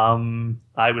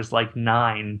 I was like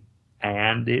 9,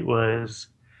 and it was,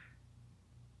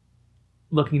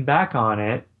 looking back on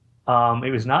it,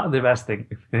 It was not the best thing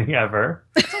ever.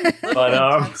 But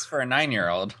Intense for a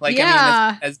 9-year-old. Like,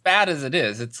 Yeah. I mean, as bad as it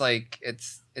is, it's like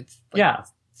it's like, yeah,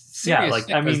 serious like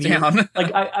shit I goes mean, down.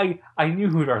 like I knew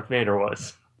who Darth Vader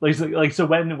was. So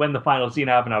when the final scene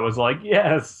happened, I was like,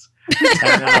 yes.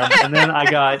 And then I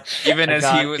got Even I as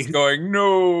got he was going,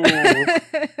 no.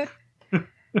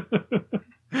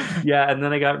 Yeah, and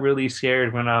then I got really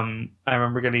scared when I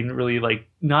remember getting really like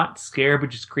not scared but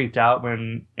just creeped out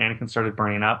when Anakin started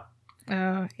burning up.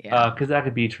 Oh, yeah. Because that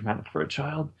could be traumatic for a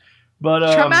child. But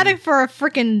Traumatic for a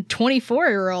freaking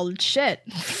 24-year-old. Shit.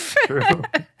 True.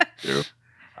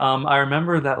 I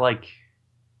remember that like,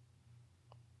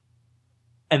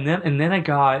 and then I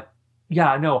got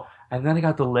and then I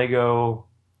got the Lego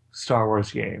Star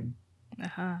Wars game.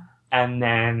 Uh-huh. And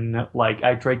then like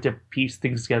I tried to piece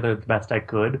things together the best I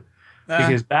could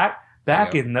because back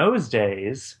in those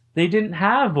days they didn't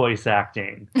have voice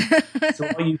acting. So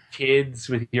all you kids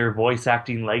with your voice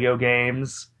acting Lego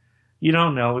games, you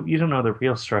don't know the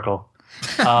real struggle.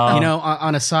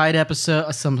 On some side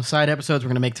episodes, we're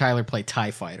gonna make Tyler play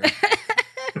TIE Fighter.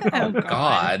 Oh,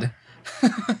 God.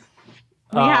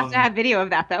 We have to have video of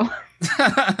that, though.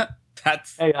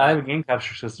 Hey, I have a game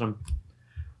capture system.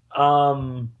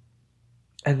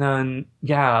 And then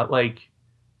like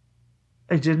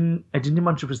I didn't do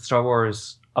much with Star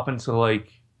Wars up until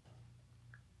like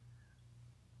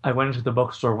I went into the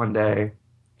bookstore one day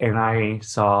and I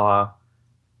saw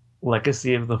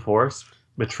Legacy of the Force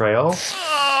Betrayal.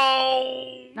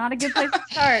 Not a good place to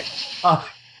start.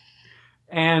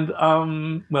 And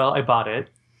well, I bought it,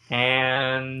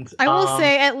 and I will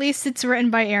say at least it's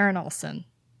written by Aaron Olson.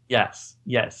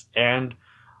 yes, and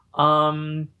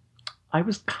I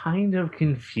was kind of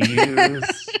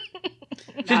confused.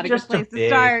 Not a good place to bit.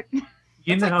 start.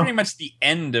 It's like pretty much the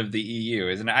end of the EU,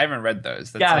 isn't it? I haven't read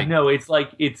those. That's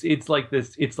it's like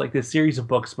this series of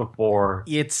books before.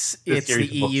 It's the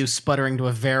EU sputtering to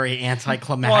a very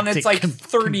anticlimactic. Well, and it's like 30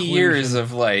 conclusion. years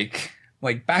of like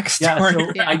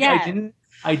backstory. Yeah, so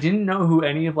I didn't know who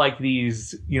any of like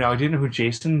these, I didn't know who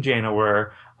Jason and Jaina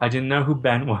were. I didn't know who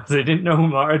Ben was. I didn't know who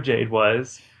Mara Jade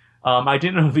was. I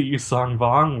didn't know who the Yusong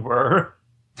Vong were.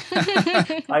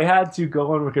 I had to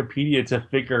go on Wikipedia to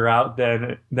figure out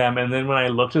them, and then when I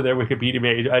looked at their Wikipedia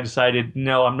page, I decided,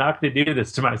 no, I'm not going to do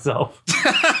this to myself.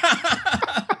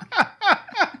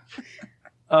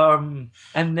 And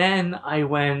then I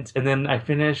went, and then I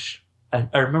finished. I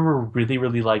remember really,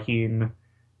 really liking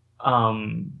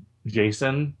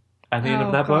Jason at the end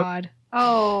of that book.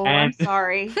 Oh, I'm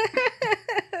sorry.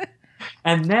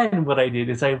 And then what I did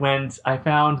is I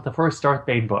found the first Darth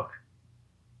Bane book.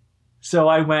 So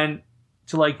I went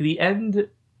to like the end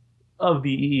of the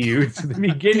EU, to the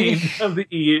beginning of the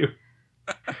EU.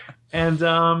 And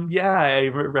I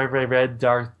read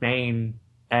Darth Bane,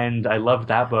 and I loved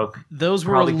that book. Those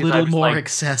were a little more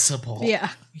accessible.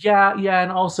 Yeah. Yeah,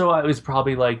 and also it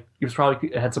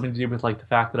had something to do with like the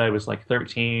fact that I was like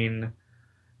 13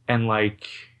 and like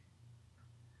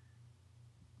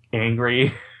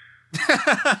angry.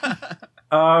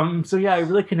 So yeah, I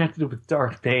really connected with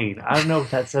Darth Bane. I don't know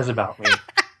what that says about me,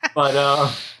 but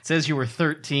it says you were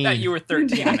 13. That you were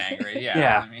 13 and angry.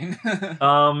 Yeah. I mean,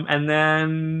 and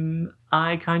then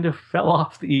I kind of fell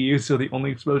off the EU. So the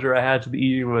only exposure I had to the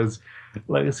EU was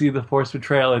Legacy of the Force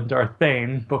Betrayal and Darth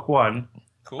Bane, book 1.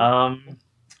 Cool.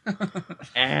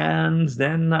 And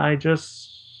then I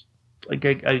just like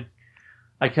I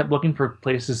kept looking for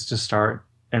places to start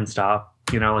and stop.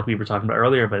 Like we were talking about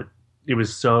earlier, but it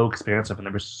was so expansive and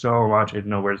there was so much I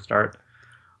didn't know where to start.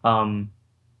 And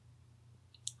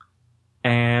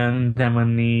then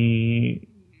when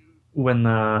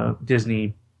the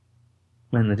Disney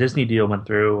deal went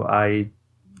through, I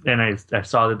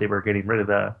saw that they were getting rid of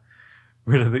the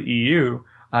EU.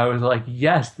 I was like,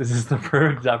 yes, this is the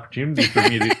perfect opportunity for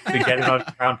me to get it on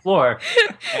the ground floor.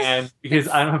 And because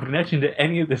I don't have a connection to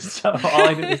any of this stuff, all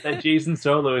I know is that Jason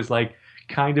Solo is like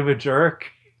kind of a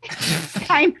jerk.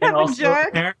 Kind of a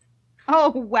jerk.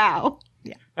 Oh, wow.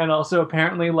 Yeah. And also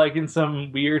apparently like in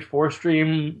some weird Force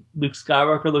stream, Luke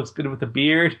Skywalker looks good with a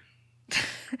beard.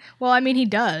 Well, I mean, he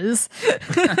does.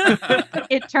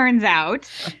 It turns out.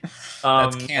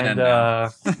 That's canon now.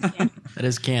 That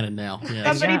is canon now.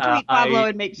 Yes. Somebody tweet Pablo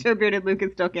and make sure Bearded Luke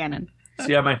is still canon. So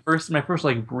yeah, my first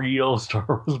like real Star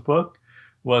Wars book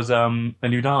was A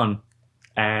New Dawn.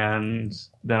 And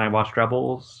then I watched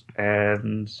Rebels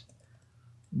and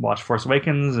watched Force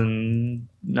Awakens, and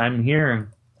I'm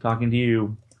here talking to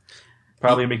you.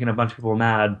 Probably making a bunch of people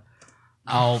mad.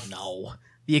 Oh no.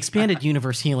 The expanded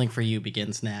universe healing for you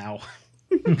begins now.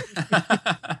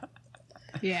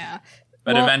 Yeah.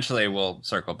 But eventually we'll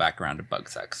circle back around to bug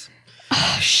sex.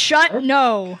 Shut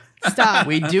no. Stop.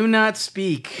 We do not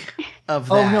speak of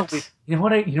that. Oh no! Wait. You know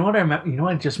what I remember? You know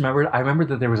what I just remembered? I remember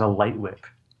that there was a light whip.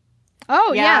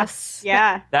 Oh Yeah. yes.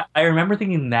 Yeah. That I remember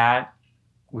thinking that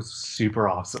was super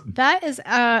awesome. That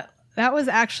was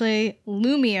actually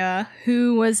Lumia,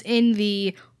 who was in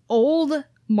the old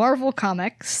Marvel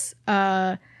comics.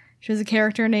 She was a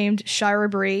character named Shira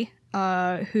Bree,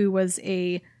 who was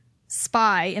a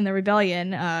spy in the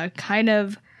rebellion. Kind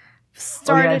of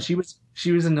started. Oh yeah,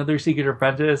 she was another Secret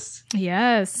Apprentice.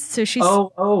 Yes, so she's.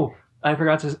 Oh! I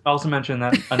forgot to also mention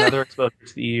that another exposure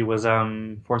to the EU was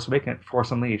Force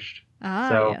Unleashed.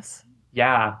 So, Yes.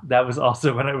 Yeah, that was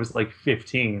also when I was like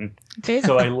 15. Ba-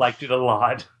 So I liked it a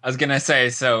lot. I was gonna say,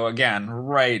 so again,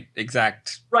 perfect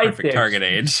there. target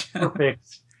age.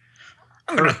 Perfect.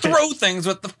 I'm gonna throw things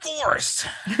with the Force.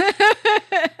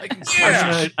 I'm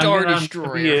Star gonna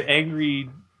Destroyer. be an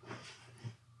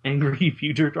angry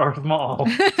future Darth Maul.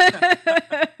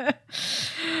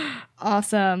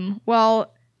 Awesome.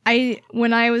 Well,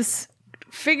 when I was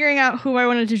figuring out who I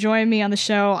wanted to join me on the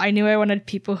show, I knew I wanted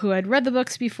people who had read the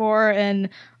books before and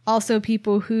also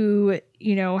people who,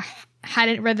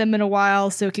 hadn't read them in a while,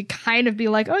 so it could kind of be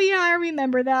like, oh yeah, I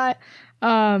remember that.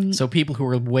 So people who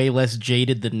are way less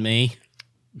jaded than me.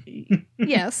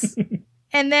 Yes.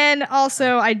 And then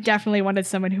also I definitely wanted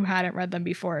someone who hadn't read them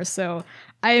before, so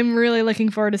I am really looking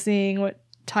forward to seeing what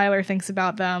Tyler thinks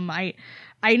about them. I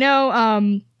know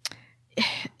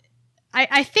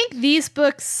I think these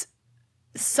books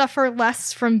suffer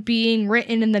less from being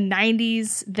written in the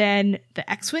 90s than the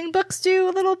X-Wing books do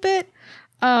a little bit.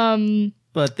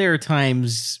 But there are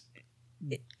times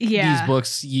Yeah. these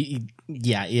books,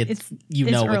 It's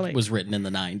early. it was written in the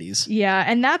 90s. Yeah,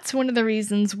 and that's one of the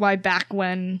reasons why back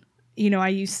when, I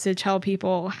used to tell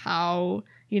people how,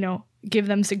 give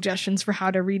them suggestions for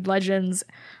how to read Legends,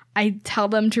 I tell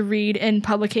them to read in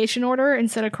publication order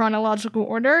instead of chronological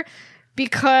order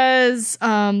because,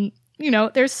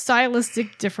 there's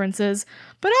stylistic differences,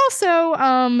 but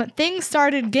also things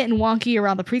started getting wonky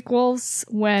around the prequels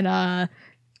when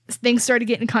things started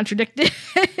getting contradicted.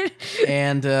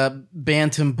 And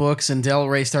Bantam Books and Del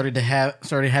Rey started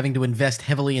having to invest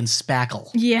heavily in spackle.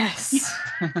 Yes.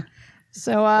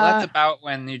 So Well, that's about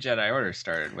when New Jedi Order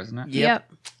started, wasn't it?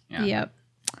 Yep. Yeah. Yep.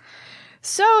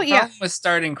 So yeah. Problem with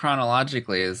starting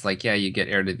chronologically is like, yeah, you get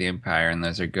Heir to the Empire and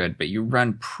those are good, but you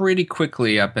run pretty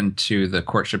quickly up into the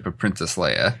courtship of Princess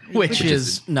Leia, Which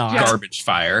is not. garbage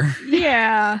fire.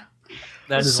 Yeah.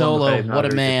 That is Solo, one that I have not what a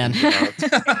heard man.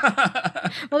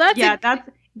 about. Well, that's Yeah,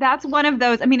 that's one of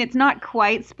those. I mean, it's not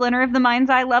quite Splinter of the Mind's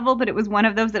Eye level, but it was one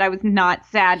of those that I was not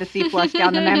sad to see flush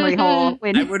down the memory hole.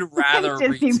 When I would rather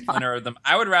Disney read Splinter of them.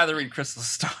 I would rather read Crystal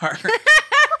Star.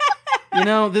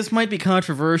 This might be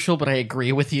controversial, but I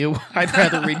agree with you. I'd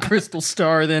rather read Crystal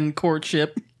Star than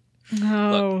Courtship.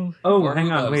 No. Oh, Or hang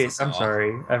who on, loves wait. us I'm all?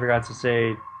 sorry. I forgot to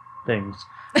say things.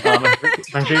 My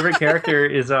favorite character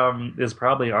is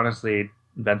probably honestly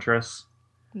Ventress.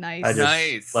 Nice. I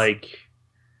just Nice.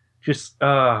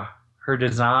 her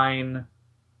design,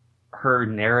 her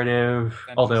narrative.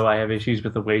 Ventress. Although I have issues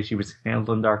with the way she was handled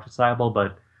in Dark Disciple,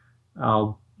 but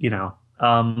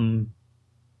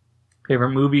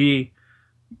favorite movie,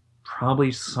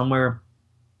 probably somewhere.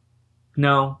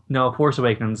 No, Force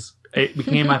Awakens. It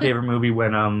became my favorite movie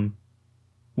when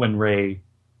Rey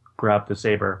grabbed the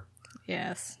saber.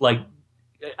 Yes. Like,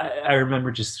 I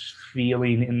remember just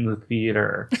feeling in the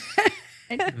theater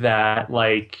that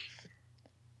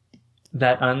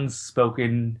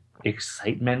unspoken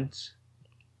excitement,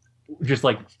 just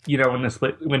like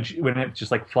when it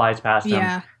just like flies past him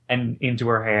Yeah. and into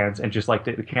her hands, and just like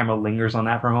the camera lingers on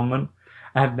that for a moment,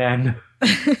 and then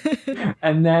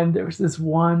there was this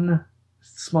one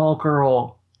small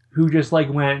girl who just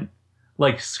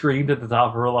screamed at the top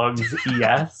of her lungs,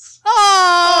 yes.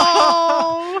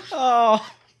 Oh.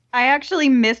 I actually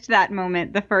missed that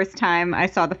moment the first time I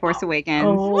saw The Force Awakens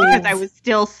Oh. because I was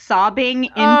still sobbing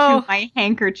into Oh. my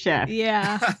handkerchief.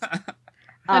 Yeah.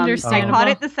 I Understandable. caught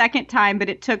it the second time, but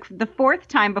it took the fourth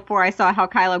time before I saw how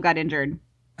Kylo got injured.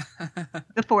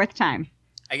 The fourth time.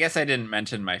 I guess I didn't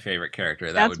mention my favorite character.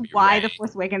 That That's would be why Rey. The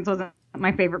Force Awakens wasn't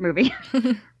my favorite movie.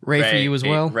 Ray for you as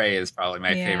well? Rey is probably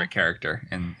my Yeah. favorite character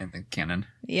in the canon.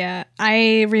 Yeah.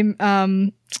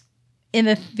 In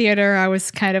the theater, I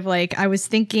was kind of I was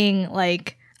thinking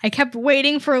I kept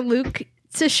waiting for Luke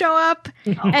to show up,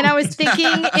 and I was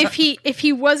thinking if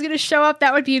he was going to show up,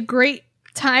 that would be a great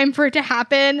time for it to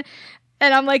happen.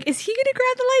 And I'm like, is he going to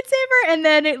grab the lightsaber? And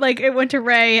then it went to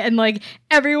Rey, and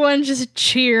everyone just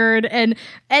cheered, and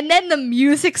then the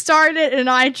music started, and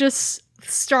I just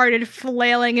started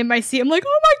flailing in my seat. I'm like,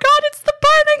 oh my god, it's the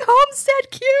morning,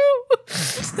 Homestead Q.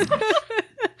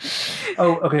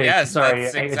 Oh, okay. Yes, sorry.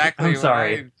 that's exactly I'm what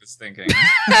sorry. I was thinking.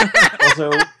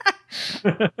 Also,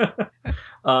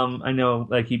 I know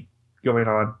I keep going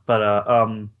on, but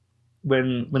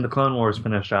when the Clone Wars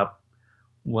finished up,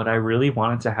 what I really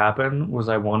wanted to happen was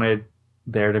I wanted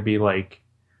there to be like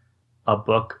a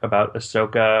book about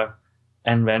Ahsoka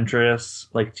and Ventress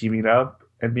like teaming up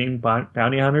and being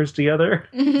bounty hunters together.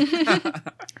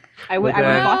 I would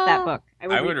have bought that book.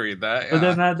 I would read that. But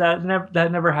Yeah. then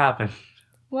that never happened.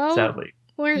 Well, Sadly.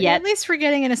 we're Yet. at least we're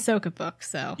getting an Ahsoka book,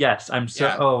 so Yes, I'm so.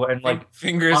 Yeah. Oh, and like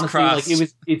Fingers honestly, crossed.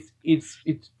 like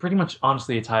it's pretty much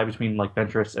honestly a tie between like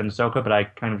Ventress and Ahsoka, but I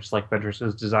kind of just like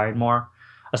Ventress's design more,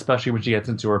 especially when she gets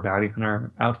into her bounty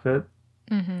hunter outfit.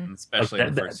 Especially Like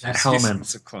in the first that few helmet.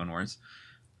 seasons of Clone Wars.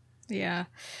 yeah.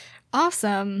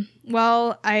 Awesome.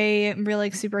 Well, I am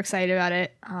really super excited about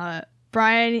it.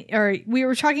 Brian, or we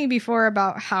were talking before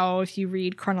about how if you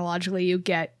read chronologically, you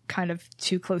get kind of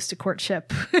too close to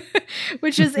courtship,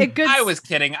 which is a good. I was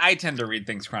kidding. I tend to read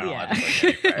things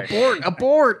chronologically. Anyway.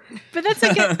 Abort. But it's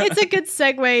a good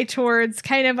segue towards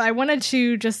kind of, I wanted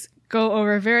to just go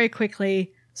over very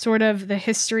quickly sort of the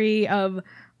history of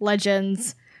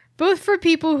Legends, both for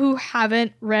people who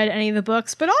haven't read any of the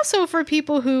books, but also for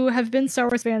people who have been Star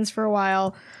Wars fans for a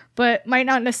while, but might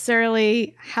not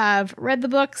necessarily have read the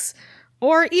books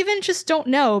or even just don't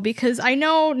know, because I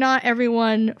know not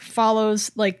everyone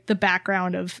follows like the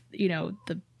background of, you know,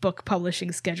 the book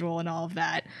publishing schedule and all of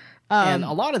that. And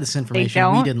a lot of this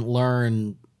information we didn't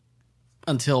learn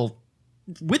until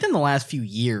within the last few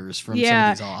years from some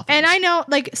of these authors. And I know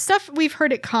like stuff we've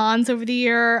heard at cons over the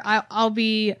year. I'll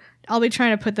be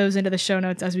trying to put those into the show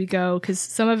notes as we go, because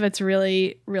some of it's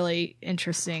really, really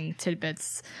interesting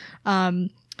tidbits.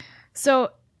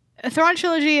 So Thrawn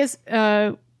Trilogy is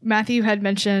Matthew had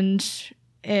mentioned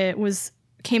it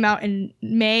came out in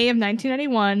May of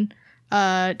 1991.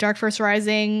 Dark Force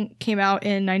Rising came out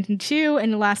in 1992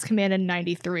 and Last Command in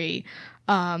 93.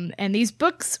 And these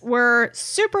books were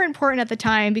super important at the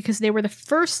time because they were the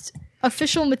first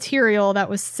official material that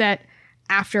was set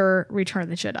after Return of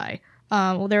the Jedi.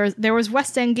 Well, there was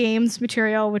West End Games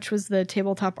material, which was the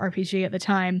tabletop RPG at the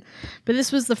time, but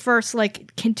this was the first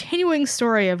like continuing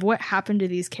story of what happened to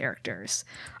these characters.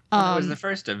 It was the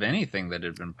first of anything that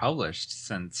had been published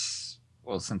since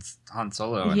Han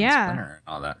Solo and Splinter and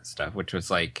all that stuff, which was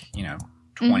like,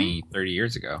 20, 30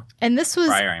 years ago. And this was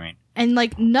prior, I mean. And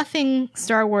like nothing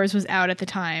Star Wars was out at the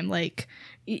time. Like,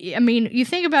 I mean, you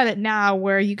think about it now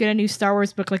where you get a new Star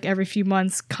Wars book like every few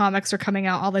months, comics are coming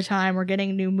out all the time, we're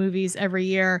getting new movies every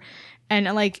year.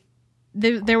 And like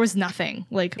there was nothing.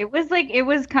 Like it was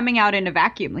coming out in a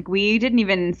vacuum. Like we didn't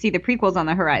even see the prequels on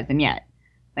the horizon yet.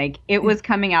 Like it was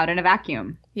coming out in a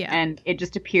vacuum. Yeah. And it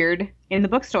just appeared in the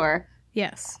bookstore.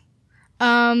 Yes.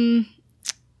 And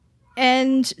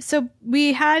so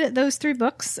we had those 3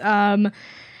 books.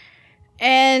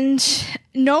 And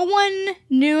no one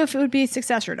knew if it would be a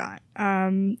success or not.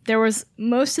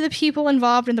 Most of the people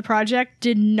involved in the project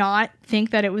did not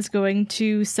think that it was going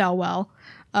to sell well.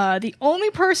 The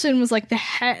only person was like the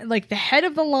head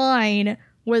of the line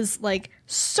was like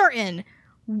certain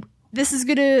this is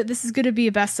gonna be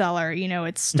a bestseller. You know,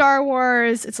 it's Star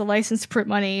Wars, it's a license to print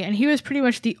money, and he was pretty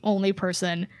much the only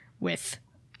person with,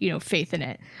 faith in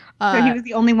it. So he was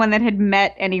the only one that had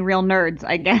met any real nerds,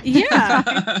 I guess.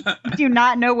 Yeah. We do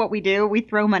not know what we do. We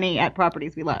throw money at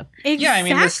properties we love. Exactly. Yeah, I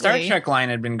mean, the Star Trek line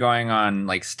had been going on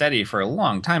like steady for a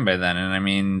long time by then, and I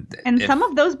mean, some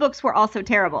of those books were also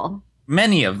terrible.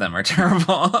 Many of them are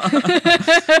terrible,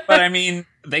 but I mean,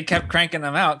 they kept cranking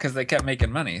them out because they kept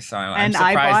making money. So I'm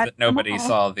surprised that nobody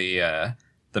saw the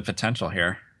potential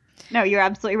here. No, you're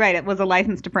absolutely right. It was a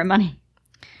license to print money.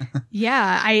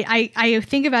 Yeah, I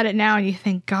think about it now and you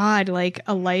think, God, like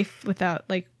a life without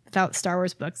Star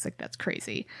Wars books, like that's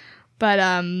crazy. But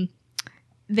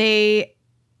Timothy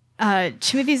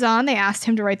Zahn, they asked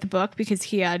him to write the book because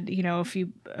he had, a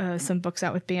few some books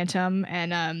out with Bantam,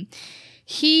 and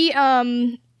he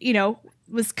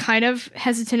was kind of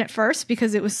hesitant at first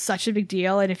because it was such a big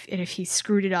deal, and if he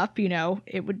screwed it up,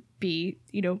 it would be,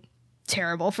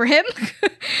 terrible for him.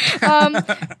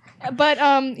 But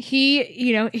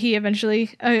he eventually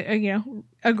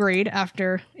agreed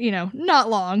after, not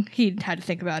long. He had to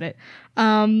think about it.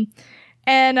 It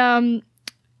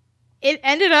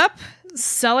ended up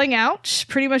selling out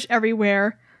pretty much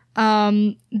everywhere.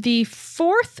 The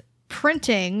 4th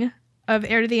printing of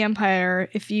Heir to the Empire,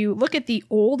 if you look at the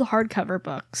old hardcover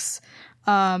books,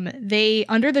 they,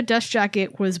 under the dust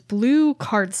jacket was blue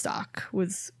cardstock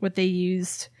was what they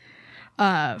used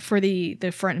for the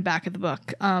front and back of the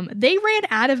book. They ran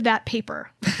out of that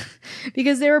paper.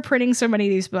 because they were printing so many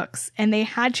of these books, and they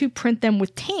had to print them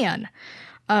with tan.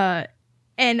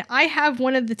 And I have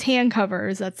one of the tan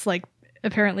covers that's like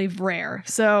apparently rare.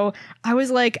 So I was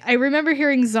like, I remember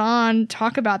hearing Zahn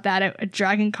talk about that at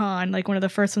Dragon Con, like one of the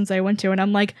first ones I went to, and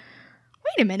I'm like,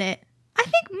 wait a minute, I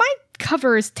think my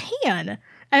cover is tan.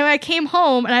 And when I came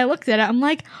home and I looked at it, I'm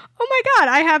like, oh my God,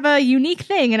 I have a unique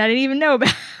thing and I didn't even know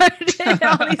about it in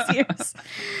all these years.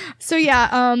 So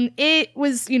yeah, it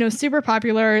was, super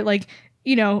popular. Like,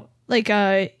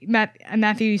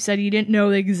 Matthew said you didn't know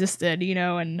they existed,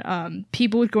 and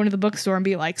people would go into the bookstore and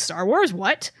be like, Star Wars,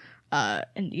 what?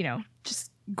 And,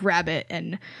 just grab it.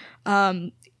 And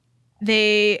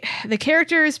the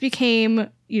characters became,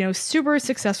 super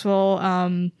successful.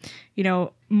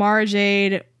 Mara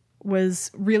Jade was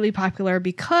really popular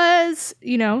because,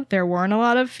 there weren't a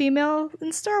lot of female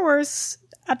in Star Wars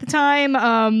at the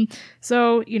time.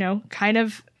 So, kind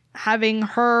of having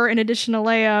her in addition to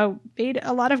Leia made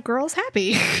a lot of girls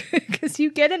happy because you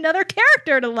get another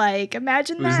character to like.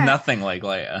 Imagine that. Who's nothing like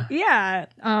Leia. Yeah.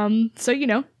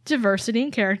 So, diversity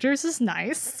in characters is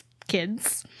nice,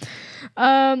 kids.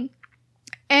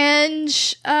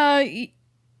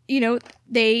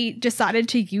 They decided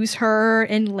to use her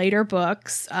in later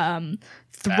books.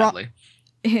 Badly.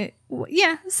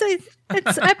 Yeah, so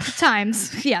it's at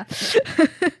times, yeah.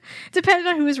 Depending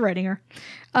on who is writing her.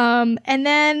 And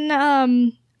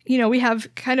then, we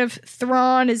have kind of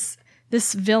Thrawn is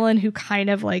this villain who kind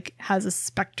of like has a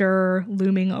specter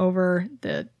looming over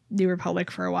the New Republic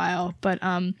for a while. But,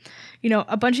 a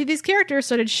bunch of these characters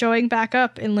started showing back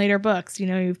up in later books.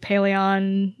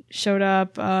 Paleon showed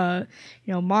up,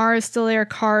 Mara's still there,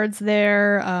 Card's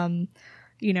there,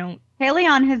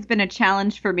 Paleon has been a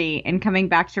challenge for me in coming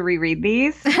back to reread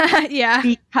these. Yeah.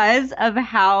 Because of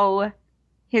how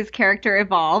his character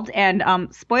evolved. And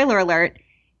spoiler alert,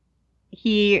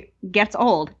 he gets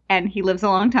old and he lives a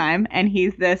long time. And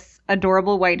he's this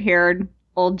adorable white-haired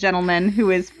old gentleman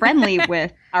who is friendly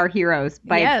with our heroes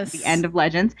by the end of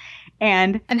Legends.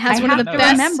 And has one of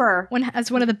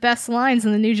the best lines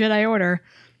in the New Jedi Order.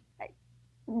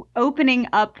 Opening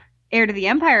up Heir to the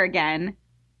Empire again,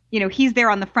 he's there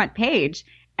on the front page.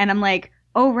 And I'm like,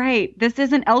 oh, right, this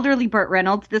isn't elderly Burt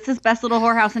Reynolds. This is Best Little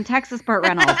Whorehouse in Texas Burt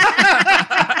Reynolds.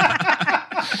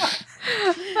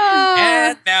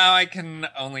 And now I can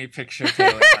only picture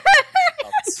Taylor.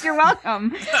 You're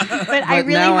welcome. But I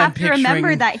really have to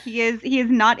remember that he is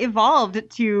not evolved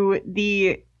to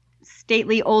the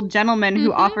stately old gentleman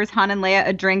who offers Han and Leia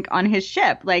a drink on his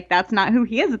ship. Like, that's not who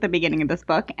he is at the beginning of this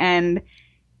book. And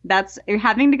that's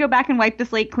having to go back and wipe the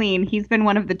slate clean. He's been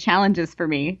one of the challenges for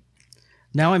me.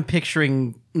 Now I'm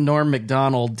picturing Norm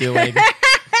Macdonald doing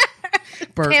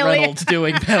Burt Reynolds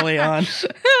doing Paleon.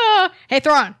 Hey,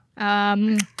 Thrawn.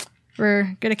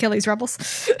 We're gonna kill these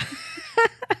rebels.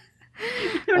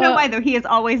 I don't know why, though. He has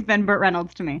always been Burt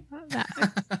Reynolds to me.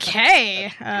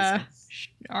 Okay.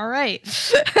 All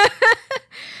right.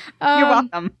 You're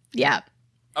welcome. Yeah.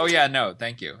 Oh, yeah, no,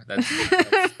 thank you. That's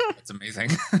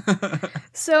amazing.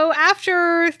 So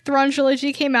after Thrawn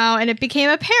Trilogy came out and it became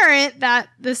apparent that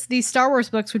these Star Wars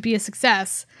books would be a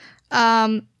success,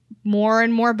 more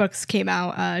and more books came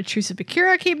out. Truce of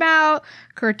Bakura came out,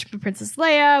 Courage of Princess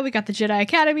Leia, we got the Jedi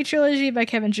Academy Trilogy by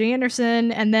Kevin J.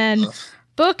 Anderson, and then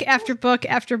book after book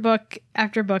after book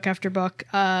after book after book.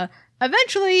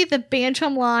 Eventually, the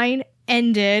Bantam line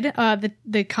ended.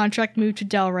 The contract moved to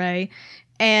Del Rey,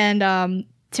 and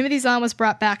Timothy Zahn was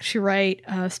brought back to write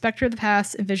Spectre of the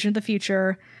Past and Vision of the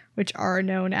Future, which are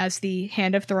known as the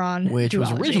Hand of Thrawn Which duology.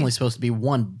 was originally supposed to be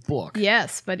one book.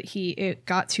 Yes, but it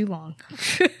got too long.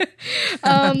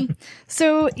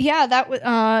 So yeah,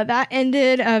 that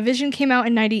ended. Vision came out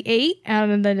in '98,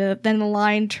 and then the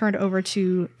line turned over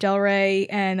to Del Rey,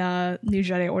 and New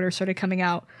Jedi Order started coming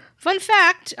out. Fun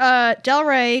fact: Del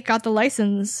Rey got the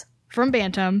license from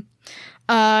Bantam,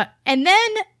 and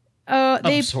then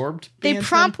they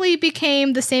promptly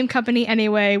became the same company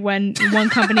anyway when one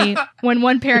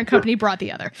parent company brought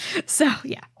the other. So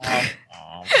yeah.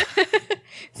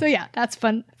 So yeah, that's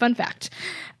fun fact.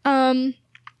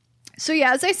 So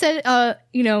yeah, as I said,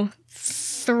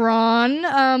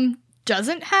 Thrawn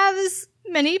doesn't have as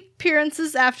many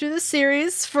appearances after the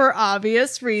series for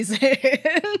obvious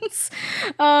reasons.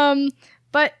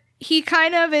 But he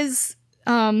kind of is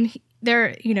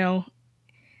there,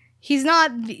 he's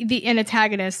not the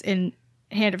antagonist in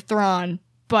Hand of Thrawn,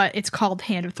 but it's called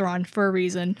Hand of Thrawn for a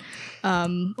reason.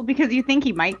 Well, because you think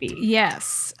he might be.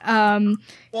 Yes. And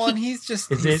he's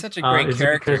such a great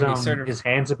character. Because, his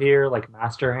hands appear like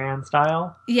Master Hand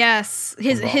style? Yes.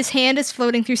 His hand is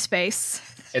floating through space.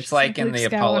 It's like in Luke the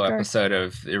Apollo Skywalker. episode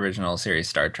of the original series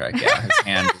Star Trek. Yeah, his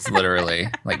hand is literally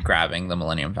like grabbing the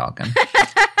Millennium Falcon.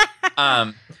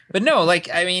 But no, like,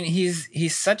 I mean,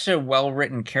 he's such a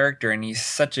well-written character, and he's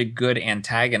such a good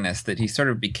antagonist that he sort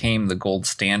of became the gold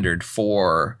standard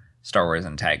for Star Wars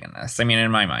antagonists. I mean,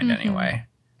 in my mind, anyway.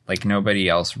 Like, nobody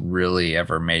else really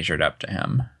ever measured up to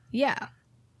him. Yeah.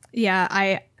 Yeah,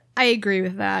 I agree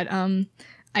with that.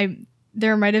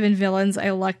 There might have been villains I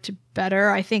liked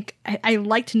better. I think I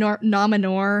liked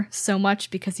Nominor so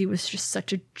much because he was just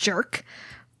such a jerk.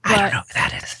 But I don't know who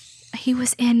that is. he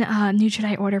was in New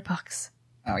Jedi Order books.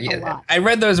 Oh, yeah. I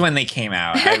read those when they came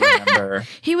out. I remember.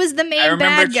 He was the main I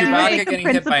remember bad guy. Chewbacca The getting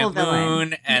hit by a principal villain.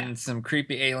 moon and some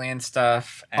creepy alien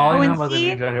stuff. And All I know and about the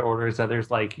see- New Jedi Order is that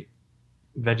there's like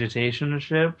vegetation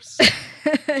ships.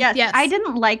 Yes, Yes. I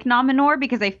didn't like Nominor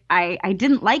because I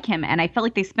didn't like him, and I felt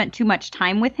like they spent too much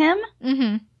time with him,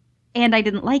 Mm-hmm. and I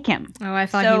didn't like him. Oh, I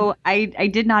thought So I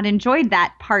did not enjoy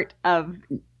that part of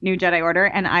New Jedi Order,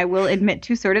 and I will admit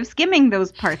to sort of skimming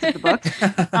those parts of the book,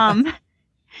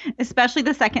 especially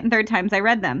the second and third times I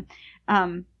read them.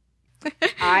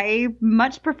 I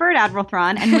much preferred Admiral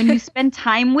Thrawn, and when you spend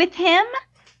time with him,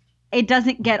 it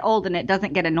doesn't get old and it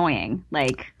doesn't get annoying.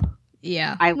 Like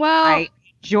yeah. I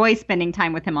enjoy spending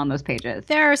time with him on those pages.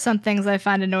 There are some things I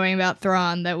find annoying about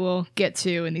Thrawn that we'll get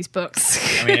to in these books.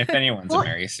 I mean, if anyone's a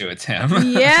Mary Sue, it's him.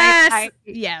 Yes.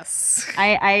 Yes.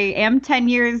 I am 10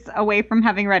 years away from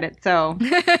having read it, so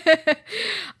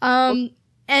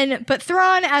But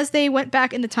Thrawn, as they went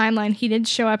back in the timeline, he did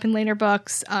show up in later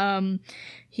books.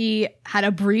 He had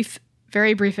a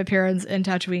very brief appearance in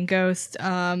Tatooine Ghost.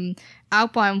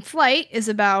 Outbound Flight is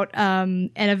about an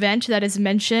event that is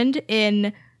mentioned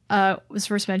in was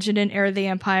first mentioned in Heir of the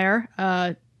Empire.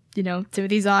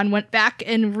 Timothy Zahn went back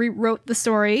and rewrote the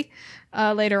story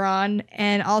later on,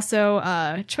 and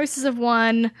also Choices of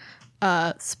One.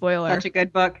 Spoiler. such a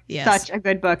good book. Yes. Such a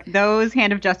good book. Those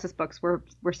Hand of Justice books were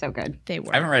so good. They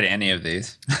were. I haven't read any of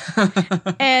these.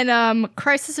 And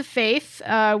Crisis of Faith,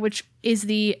 which is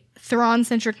the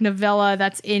Thrawn-centric novella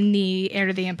that's in the Heir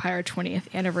to the Empire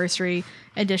 20th anniversary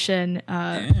edition.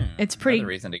 It's pretty. Another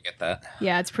reason to get that.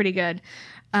 Yeah, it's pretty good.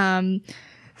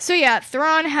 So yeah,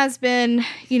 Thrawn has been,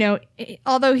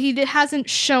 although he hasn't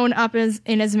shown up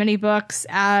in as many books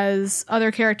as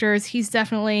other characters, he's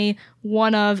definitely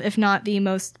one of, if not the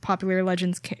most popular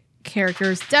Legends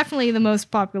characters, definitely the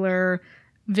most popular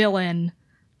villain.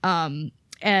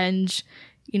 And,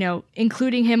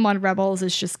 including him on Rebels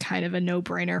is just kind of a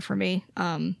no-brainer for me.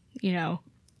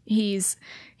 He's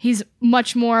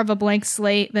much more of a blank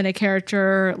slate than a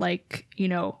character like,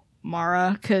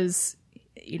 Mara, because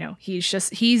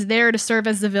he's there to serve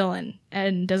as the villain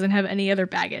and doesn't have any other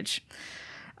baggage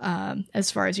as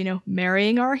far as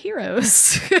marrying our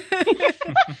heroes.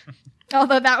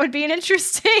 Although that would be an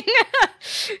interesting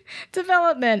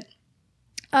development.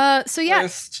 So yeah,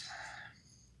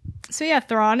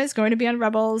 Thrawn is going to be on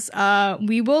Rebels.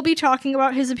 We will be talking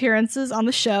about his appearances on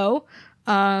the show,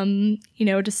 to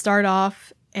start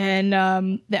off.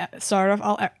 And start off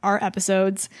all our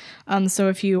episodes. So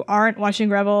if you aren't watching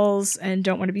Rebels and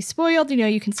don't want to be spoiled,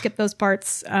 you can skip those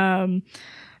parts. But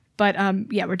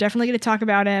we're definitely going to talk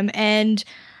about him, and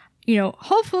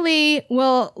hopefully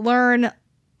we'll learn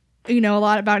a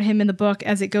lot about him in the book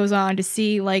as it goes on to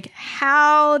see like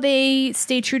how they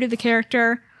stay true to the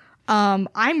character.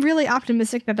 I'm really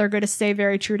optimistic that they're going to stay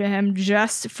very true to him,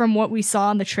 just from what we saw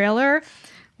in the trailer,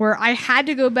 where I had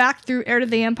to go back through Heir to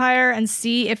the Empire and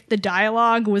see if the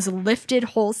dialogue was lifted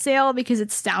wholesale because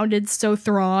it sounded so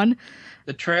Thrawn.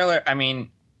 The trailer, I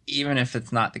mean, even if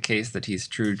it's not the case that he's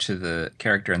true to the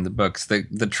character in the books,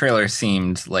 the trailer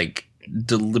seemed like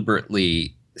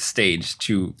deliberately staged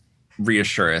to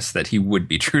reassure us that he would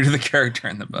be true to the character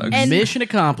in the books. And- Mission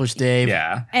accomplished, Dave.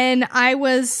 Yeah. And I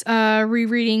was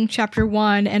rereading chapter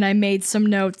 1, and I made some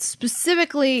notes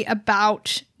specifically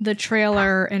about the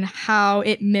trailer and how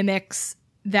it mimics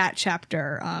that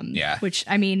chapter. Which,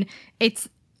 I mean,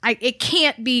 it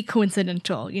can't be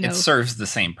coincidental, It serves the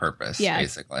same purpose,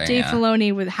 basically. Dave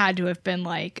Filoni had to have been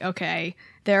like, okay,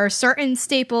 there are certain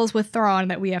staples with Thrawn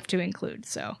that we have to include,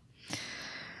 so...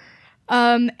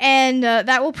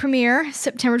 that will premiere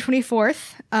September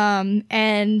 24th.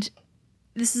 And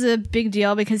this is a big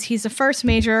deal because he's the first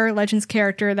major Legends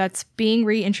character that's being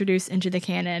reintroduced into the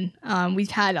canon.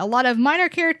 We've had a lot of minor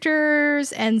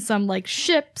characters and some like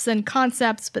ships and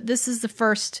concepts, but this is the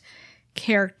first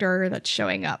character that's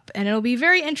showing up. And it'll be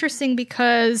very interesting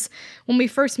because when we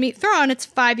first meet Thrawn, it's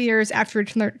 5 years after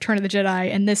Return of the Jedi,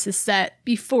 and this is set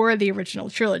before the original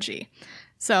trilogy.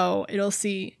 So it'll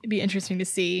be interesting to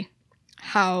see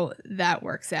how that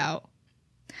works out.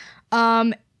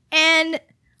 And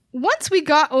once we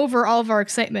got over all of our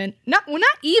excitement, not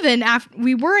even after,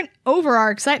 we weren't over our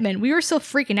excitement. We were still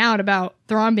freaking out about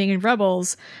Thrawn being in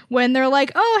Rebels when they're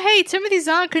like, oh, hey, Timothy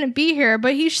Zahn couldn't be here,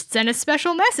 but he sent a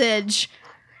special message.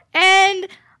 And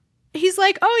he's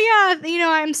like, oh, yeah,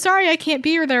 I'm sorry I can't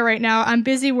be there right now. I'm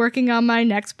busy working on my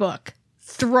next book,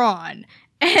 Thrawn.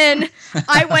 And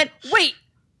I went, wait,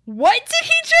 what did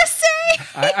he just say?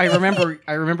 I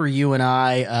remember you and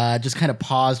I just kind of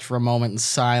paused for a moment in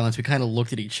silence. We kind of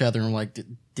looked at each other and were like,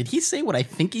 did he say what I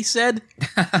think he said?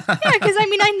 Yeah, because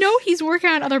I know he's working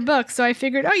on other books, so I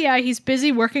figured, oh yeah, he's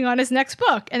busy working on his next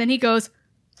book. And then he goes,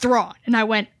 Thrawn. And I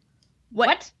went,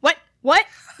 what?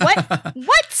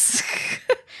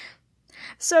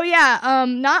 So yeah,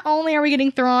 not only are we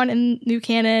getting Thrawn in new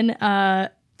canon,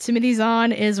 Timothy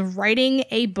Zahn is writing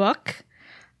a book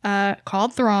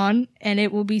called Thrawn, and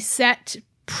it will be set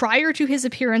prior to his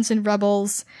appearance in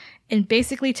Rebels and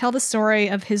basically tell the story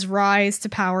of his rise to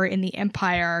power in the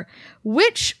Empire,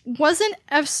 which wasn't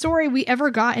a story we ever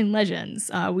got in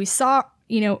Legends. We saw,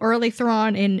 early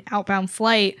Thrawn in Outbound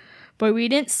Flight, but we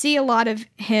didn't see a lot of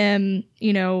him,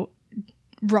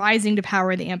 rising to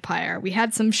power in the Empire. We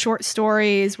had some short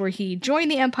stories where he joined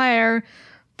the Empire,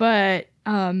 but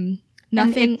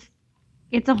nothing.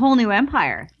 It's a whole new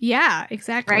empire. Yeah,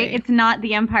 exactly. Right? It's not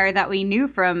the empire that we knew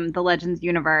from the Legends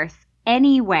universe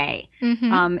anyway.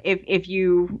 Mm-hmm. If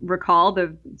you recall,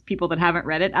 the people that haven't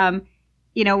read it,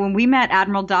 when we met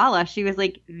Admiral Dala, she was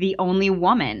like the only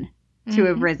woman to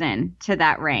have risen to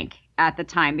that rank at the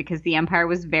time because the empire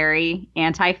was very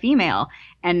anti-female.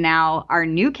 And now our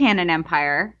new canon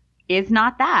empire is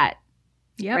not that.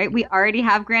 Yep. Right? We already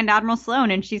have Grand Admiral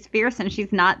Sloane, and she's fierce, and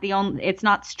she's not the only. It's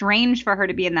not strange for her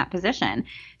to be in that position.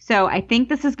 So I think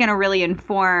this is going to really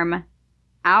inform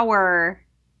our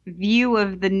view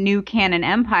of the new canon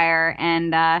empire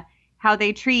and how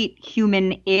they treat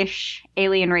human-ish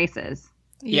alien races.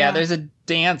 Yeah, there's a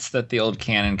dance that the old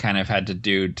canon kind of had to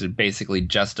do to basically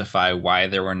justify why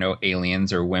there were no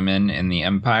aliens or women in the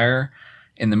Empire.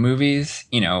 In the movies,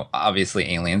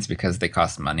 obviously aliens because they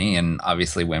cost money, and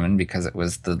obviously women because it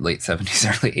was the late 70s,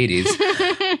 early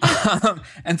 80s.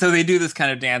 And so they do this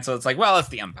kind of dance. So it's like, well, it's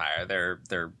the Empire.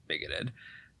 They're bigoted.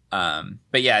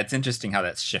 But yeah, it's interesting how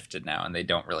that's shifted now, and they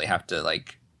don't really have to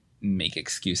like make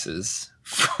excuses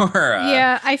for.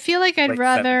 I feel like I'd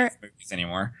rather movies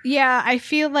anymore. Yeah, I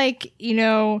feel like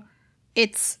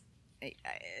it's.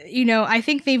 I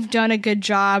think they've done a good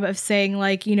job of saying,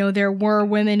 like, there were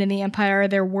women in the Empire,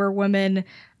 there were women,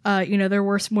 there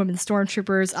were some women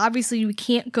stormtroopers. Obviously, we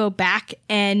can't go back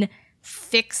and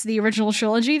fix the original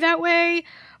trilogy that way,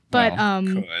 but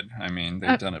could. I mean,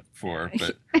 they've done it before,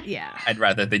 but yeah, I'd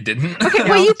rather they didn't. Okay,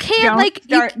 well, you can't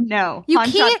you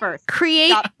Han can't shot first.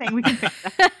 Create. Stop saying we can fix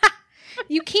that.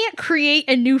 You can't create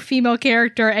a new female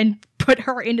character and put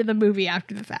her into the movie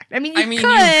after the fact. I mean, you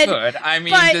could. I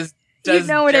mean, does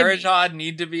Darajad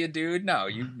need to be a dude? No,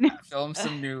 you film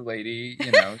some new lady,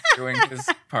 doing his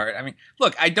part. I mean,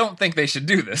 look, I don't think they should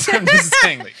do this. I'm just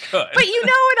saying they could. But you know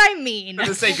what I mean. For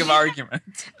the sake of argument.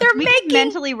 We can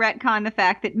mentally retcon the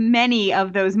fact that many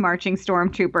of those marching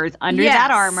stormtroopers under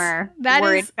that armor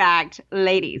were in fact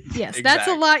ladies. Yes, that's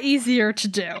a lot easier to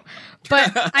do.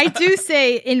 But I do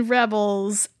say in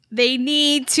Rebels, they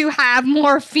need to have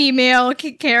more female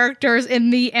characters in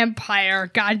the Empire.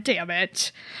 God damn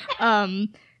it.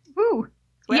 Woo.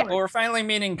 Well, we're finally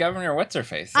meeting Governor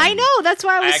What's-Her-Face. I know, that's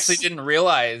why I actually didn't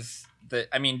realize that.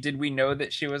 I mean, did we know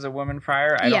that she was a woman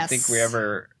prior? I don't think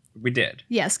we did.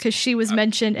 Yes, because she was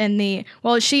mentioned in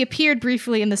she appeared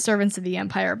briefly in the Servants of the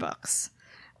Empire books.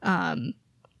 And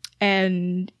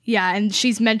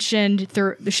she's mentioned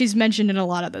in a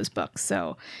lot of those books.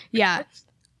 So, yeah.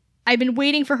 I've been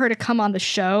waiting for her to come on the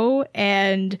show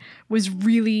and was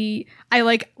really,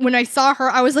 when I saw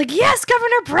her, I was like, yes,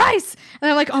 Governor Bryce.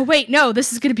 And I'm like, oh, wait, no,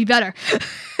 this is going to be better.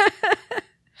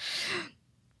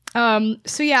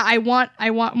 So yeah, I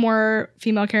want more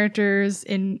female characters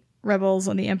in Rebels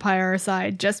on the Empire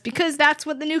side, just because that's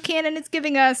what the new canon is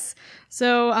giving us.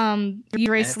 So, use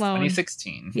Ray Sloane.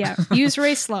 2016. Yeah, use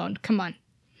Ray Sloane. Come on.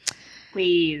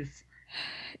 Please.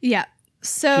 Yeah.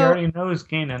 So she already knows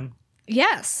Kanan.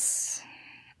 Yes.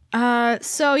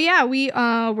 So yeah,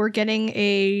 we're getting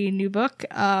a new book,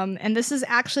 and this is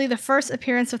actually the first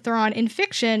appearance of Thrawn in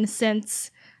fiction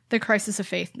since the Crisis of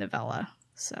Faith novella.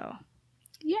 So,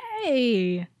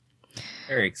 yay!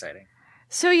 Very exciting.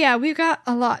 So yeah, we've got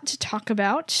a lot to talk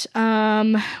about.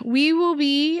 We will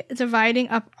be dividing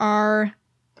up our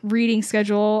reading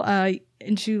schedule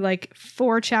into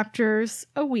 4 chapters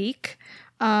a week.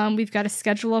 We've got a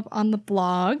schedule up on the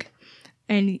blog.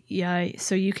 and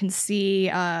so you can see,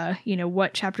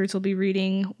 what chapters we'll be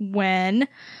reading when.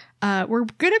 We're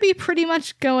going to be pretty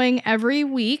much going every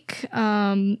week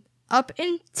up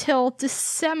until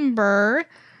December,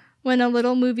 when a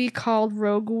little movie called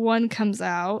Rogue One comes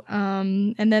out.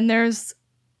 And then there's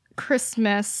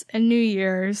Christmas and New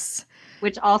Year's.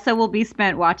 Which also will be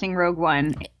spent watching Rogue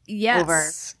One over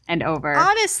and over.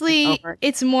 Honestly, and over.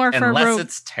 It's more for Unless Rogue...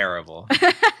 it's terrible.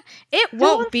 It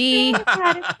won't be.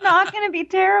 It's not going to be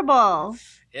terrible.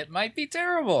 It might be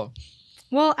terrible.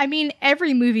 Well, I mean,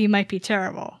 every movie might be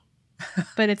terrible,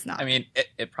 but it's not. I mean,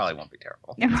 it probably won't be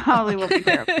terrible. It probably will be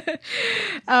terrible.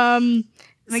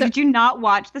 Did you not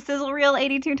watch the sizzle reel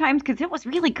 82 times? Because it was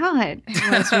really good.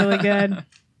 It was really good.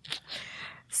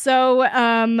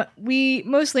 So we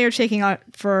mostly are taking out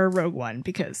for Rogue One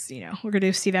because, we're going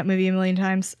to see that movie a million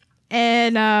times.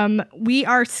 And we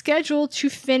are scheduled to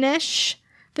finish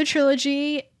the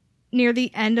trilogy near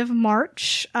the end of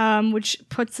March, which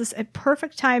puts us at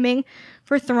perfect timing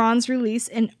for Thrawn's release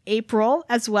in April,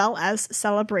 as well as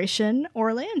Celebration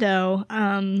Orlando.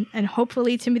 And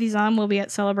hopefully Timothy Zahn will be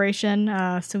at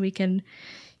Celebration, so we can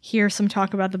hear some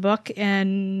talk about the book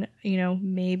and,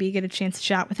 maybe get a chance to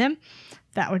chat with him.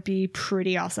 That would be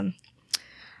pretty awesome.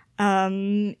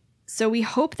 So we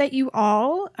hope that you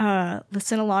all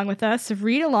listen along with us,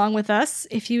 read along with us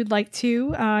if you'd like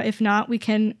to. If not, we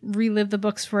can relive the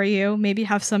books for you. Maybe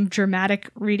have some dramatic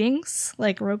readings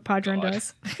like Rogue Padron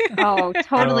does. Oh,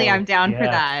 totally. I'm down for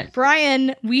that.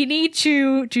 Brian, we need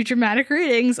to do dramatic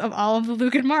readings of all of the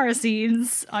Luke and Mara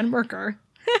scenes on Merkur.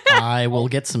 I will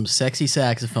get some sexy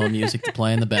saxophone music to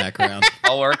play in the background.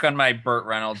 I'll work on my Burt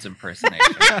Reynolds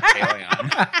impersonation. Alien.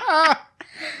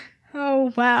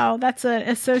 Oh, wow. That's an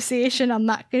association I'm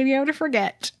not going to be able to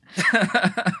forget.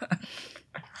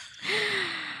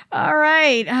 All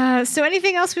right. So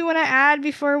anything else we want to add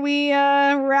before we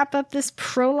wrap up this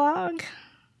prologue?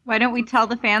 Why don't we tell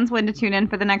the fans when to tune in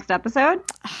for the next episode?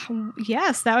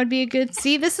 Yes, that would be a good...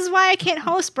 See, this is why I can't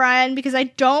host, Brian, because I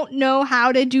don't know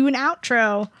how to do an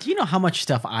outro. Do you know how much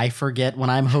stuff I forget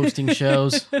when I'm hosting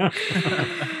shows?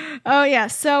 Oh, yeah.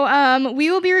 So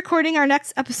we will be recording our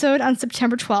next episode on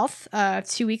September 12th,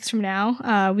 2 weeks from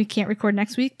now. We can't record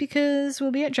next week because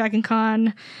we'll be at Dragon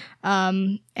Con.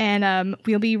 And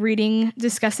we'll be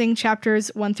discussing chapters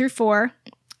 1 through 4.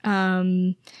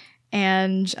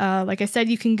 And like I said,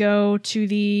 you can go to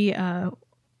the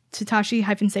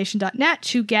Tatashi-station.net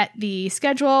to get the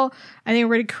schedule. I think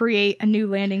we're going to create a new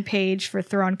landing page for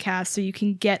Throncast so you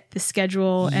can get the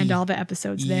schedule and all the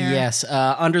episodes there. Yes.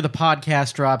 Under the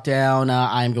podcast drop down,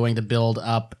 I'm going to build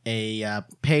up a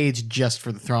page just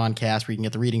for the Throncast where you can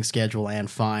get the reading schedule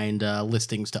and find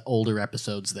listings to older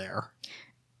episodes there.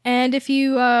 And if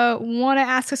you want to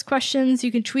ask us questions,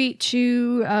 you can tweet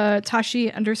to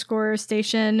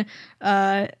Tashi_station,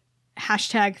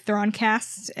 hashtag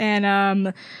Throncast.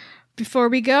 And before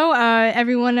we go,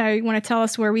 everyone, I want to tell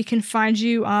us where we can find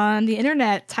you on the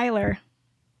internet. Tyler.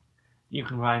 You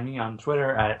can find me on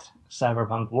Twitter at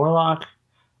CyberpunkWarlock.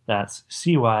 That's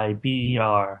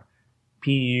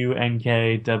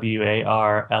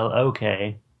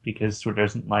CYBERPUNKWARLOK, because Twitter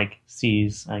doesn't like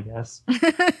C's, I guess.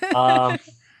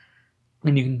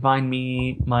 And you can find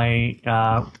my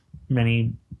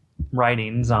many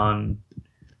writings on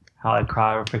how I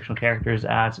cry over fictional characters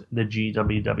at the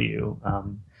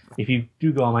GWW. If you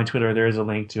do go on my Twitter, there is a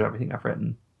link to everything I've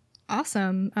written.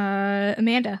 Awesome.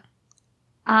 Amanda.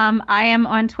 I am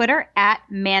on Twitter at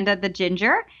Manda the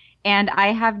Ginger, and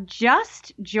I have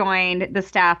just joined the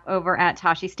staff over at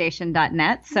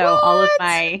TashiStation.net. So all of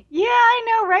my... Yeah, I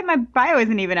know, right? My bio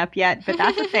isn't even up yet, but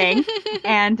that's a thing.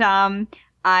 And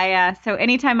so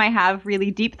anytime I have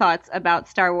really deep thoughts about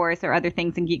Star Wars or other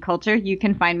things in geek culture, you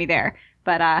can find me there.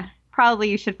 But probably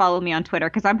you should follow me on Twitter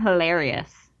because I'm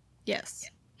hilarious. Yes.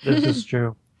 This is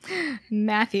true.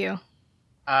 Matthew.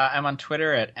 I'm on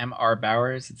Twitter at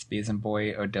MRBowers. It's B as in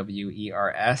boy,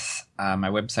 OWERS. My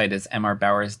website is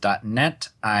mrbowers.net.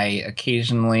 I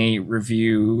occasionally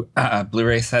review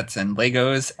Blu-ray sets and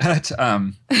Legos at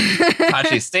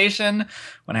Tashi Station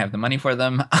when I have the money for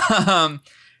them.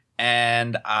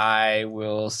 And I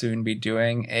will soon be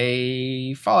doing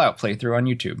a Fallout playthrough on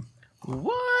YouTube.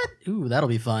 What? Ooh, that'll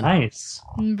be fun. Nice.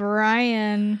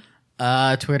 Brian.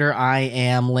 Twitter, I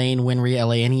am Lane Winry,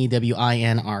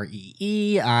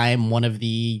 LANEWINREE. I'm one of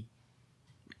the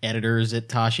editors at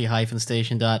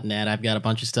Tashi-Station.net. I've got a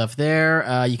bunch of stuff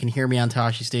there. You can hear me on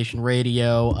Tashi Station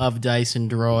Radio, Of Dice and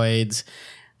Droids,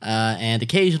 and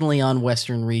occasionally on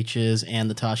Western Reaches and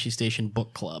the Tashi Station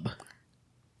Book Club.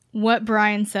 What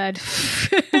Brian said.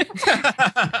 Have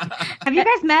you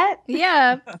guys met?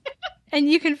 Yeah. And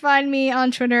you can find me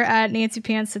on Twitter at Nancy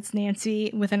Pants. It's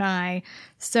Nancy with an I.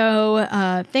 So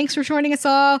thanks for joining us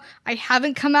all. I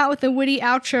haven't come out with a witty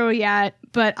outro yet,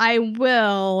 but I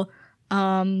will.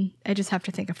 I just have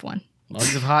to think of one.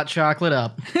 Loads of hot chocolate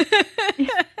up.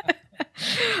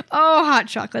 Oh, hot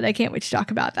chocolate. I can't wait to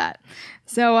talk about that.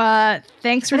 So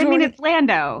thanks for joining. I mean, it's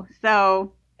Lando,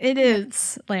 so... It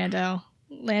is Lando.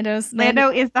 Lando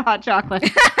is the hot chocolate.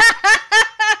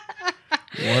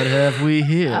 What have we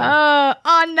here?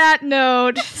 On that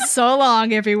note, so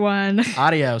long, everyone.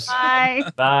 Adios.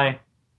 Bye. Bye.